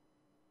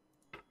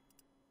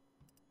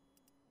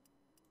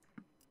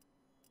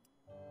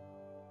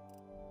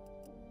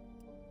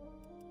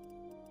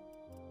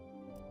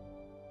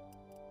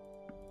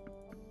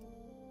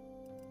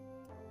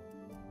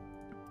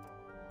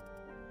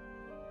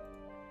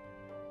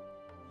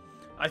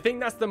 I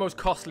think that's the most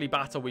costly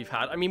battle we've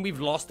had. I mean,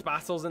 we've lost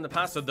battles in the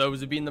past, so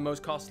those have been the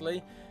most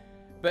costly.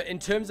 But in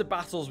terms of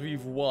battles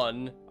we've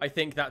won, I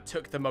think that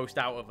took the most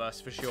out of us,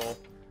 for sure.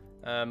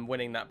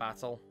 Winning that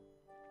battle.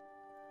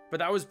 But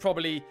that was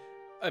probably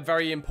a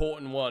very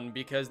important one,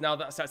 because now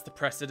that sets the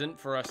precedent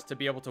for us to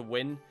be able to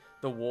win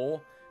the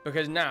war.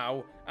 Because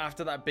now,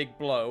 after that big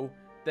blow,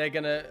 they're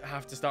going to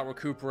have to start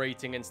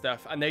recuperating and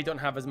stuff. And they don't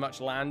have as much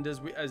land as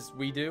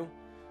we do.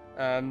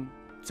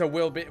 So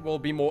we'll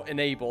be more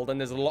enabled, and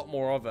there's a lot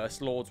more of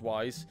us,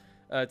 lords-wise,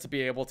 to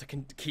be able to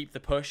keep the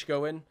push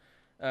going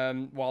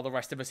while the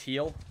rest of us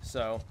heal.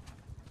 So,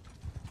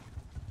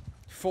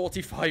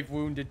 45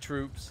 wounded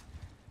troops.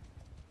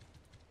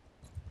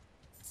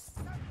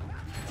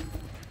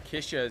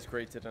 Kisha has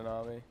created an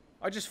army.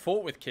 I just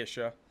fought with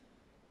Kisha.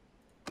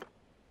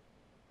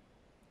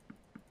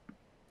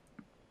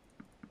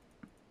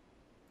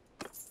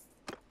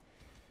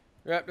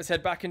 Yep, let's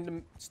head back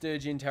into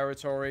Sturgian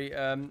territory.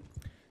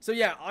 So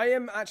yeah, I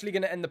am actually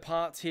going to end the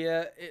part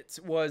here. It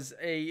was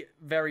a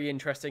very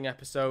interesting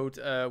episode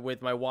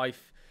with my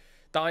wife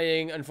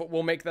dying, and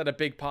we'll make that a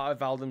big part of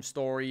Valdem's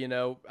story, you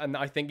know. And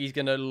I think he's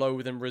going to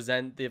loathe and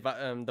resent the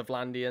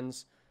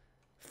Vlandians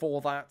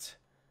for that,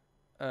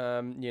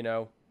 you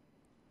know.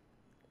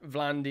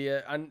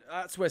 Vlandia, and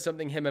that's where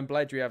something him and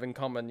Bledry have in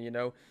common, you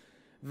know.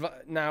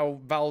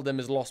 Now Valdem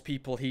has lost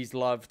people he's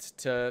loved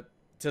to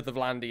the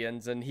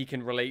Vlandians, and he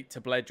can relate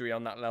to Bledry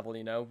on that level,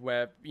 you know,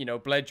 where, you know,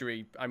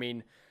 Bledry, I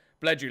mean,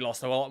 Bledry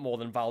lost a lot more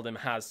than Valdem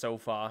has so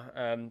far.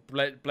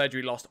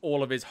 Bledry lost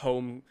all of his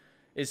home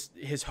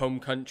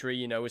country,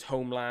 you know, his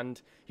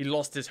homeland. He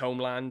lost his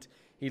homeland.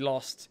 He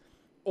lost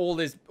all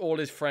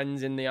his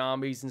friends in the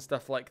armies and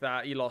stuff like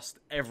that. He lost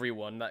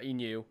everyone that he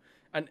knew.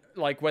 And,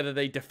 like, whether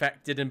they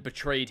defected and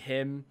betrayed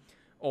him,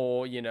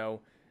 or, you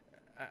know,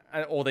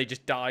 or they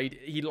just died,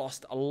 he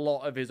lost a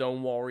lot of his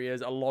own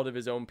warriors, a lot of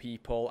his own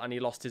people, and he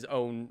lost his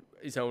own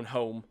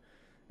home,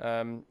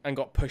 and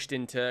got pushed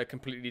into a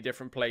completely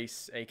different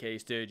place, aka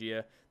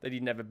Sturgia, that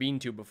he'd never been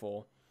to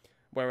before.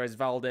 Whereas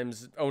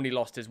Valdem's only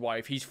lost his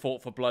wife. He's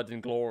fought for blood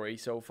and glory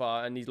so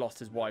far, and he's lost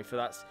his wife. So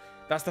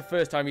that's the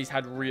first time he's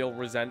had real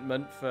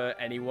resentment for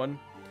anyone.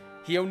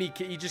 He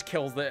just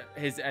kills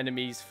his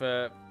enemies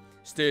for...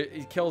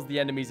 he kills the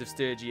enemies of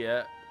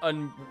Sturgia,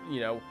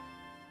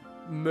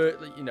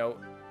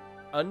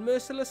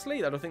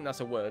 unmercilessly. I don't think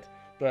that's a word,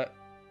 but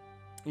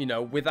you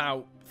know,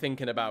 without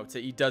thinking about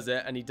it, he does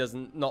it, and he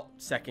doesn't not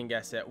second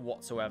guess it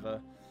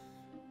whatsoever.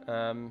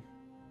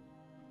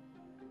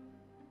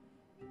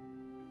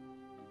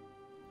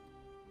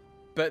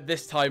 But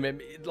this time,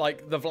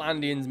 like, the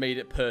Vlandians made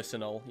it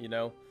personal, you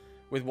know,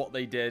 with what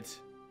they did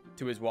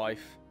to his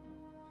wife.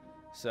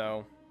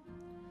 So,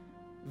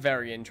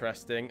 very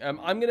interesting.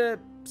 I'm going to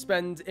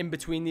spend in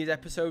between these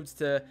episodes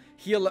to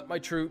heal up my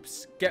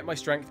troops, get my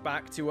strength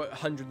back to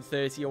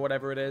 130 or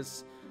whatever it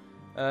is.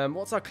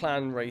 What's our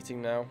clan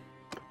rating now?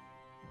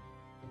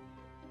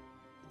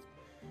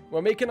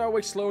 We're making our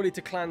way slowly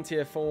to clan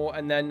tier 4,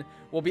 and then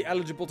we'll be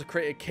eligible to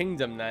create a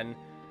kingdom then,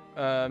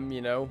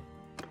 you know,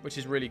 which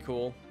is really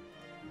cool.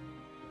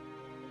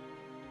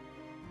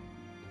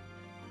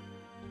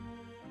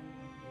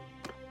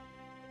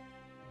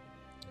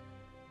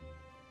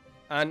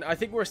 And I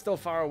think we're still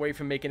far away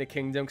from making a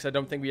kingdom because I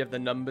don't think we have the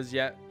numbers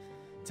yet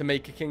to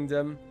make a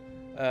kingdom.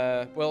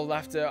 We'll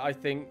have to, I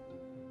think,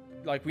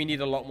 like, we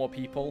need a lot more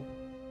people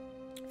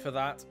for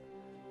that.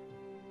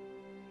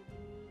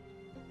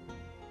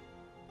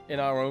 In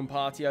our own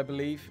party, I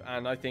believe.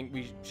 And I think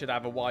we should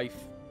have a wife.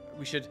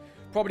 We should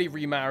probably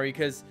remarry,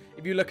 because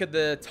if you look at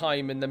the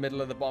time in the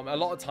middle of the bottom, a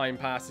lot of time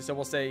passes. So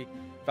we'll say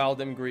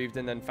Valdem grieved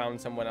and then found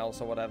someone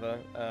else or whatever,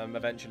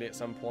 eventually at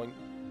some point.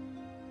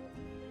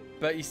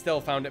 But he still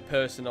found it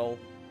personal,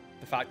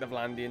 the fact that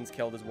Vlandians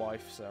killed his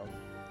wife, so.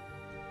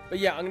 But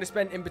yeah, I'm going to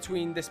spend in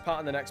between this part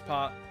and the next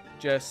part,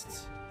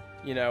 just,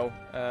 you know,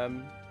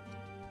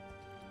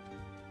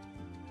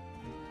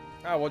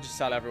 we'll just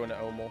sell everyone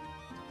at Omel.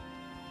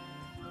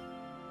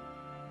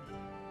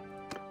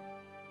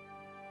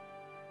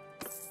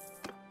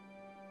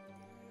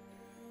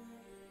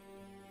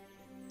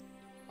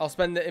 I'll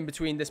spend it in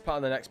between this part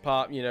and the next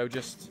part, you know,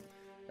 just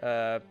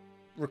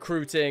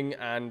recruiting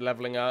and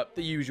leveling up.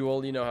 The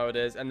usual, you know how it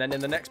is. And then in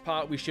the next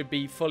part, we should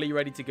be fully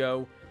ready to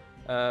go.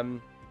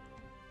 And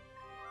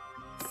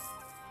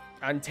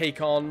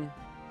take on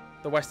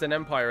the Western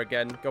Empire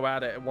again. Go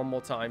at it one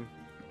more time.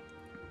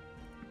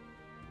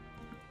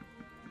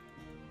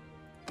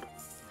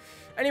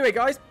 Anyway,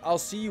 guys, I'll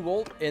see you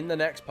all in the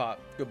next part.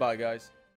 Goodbye, guys.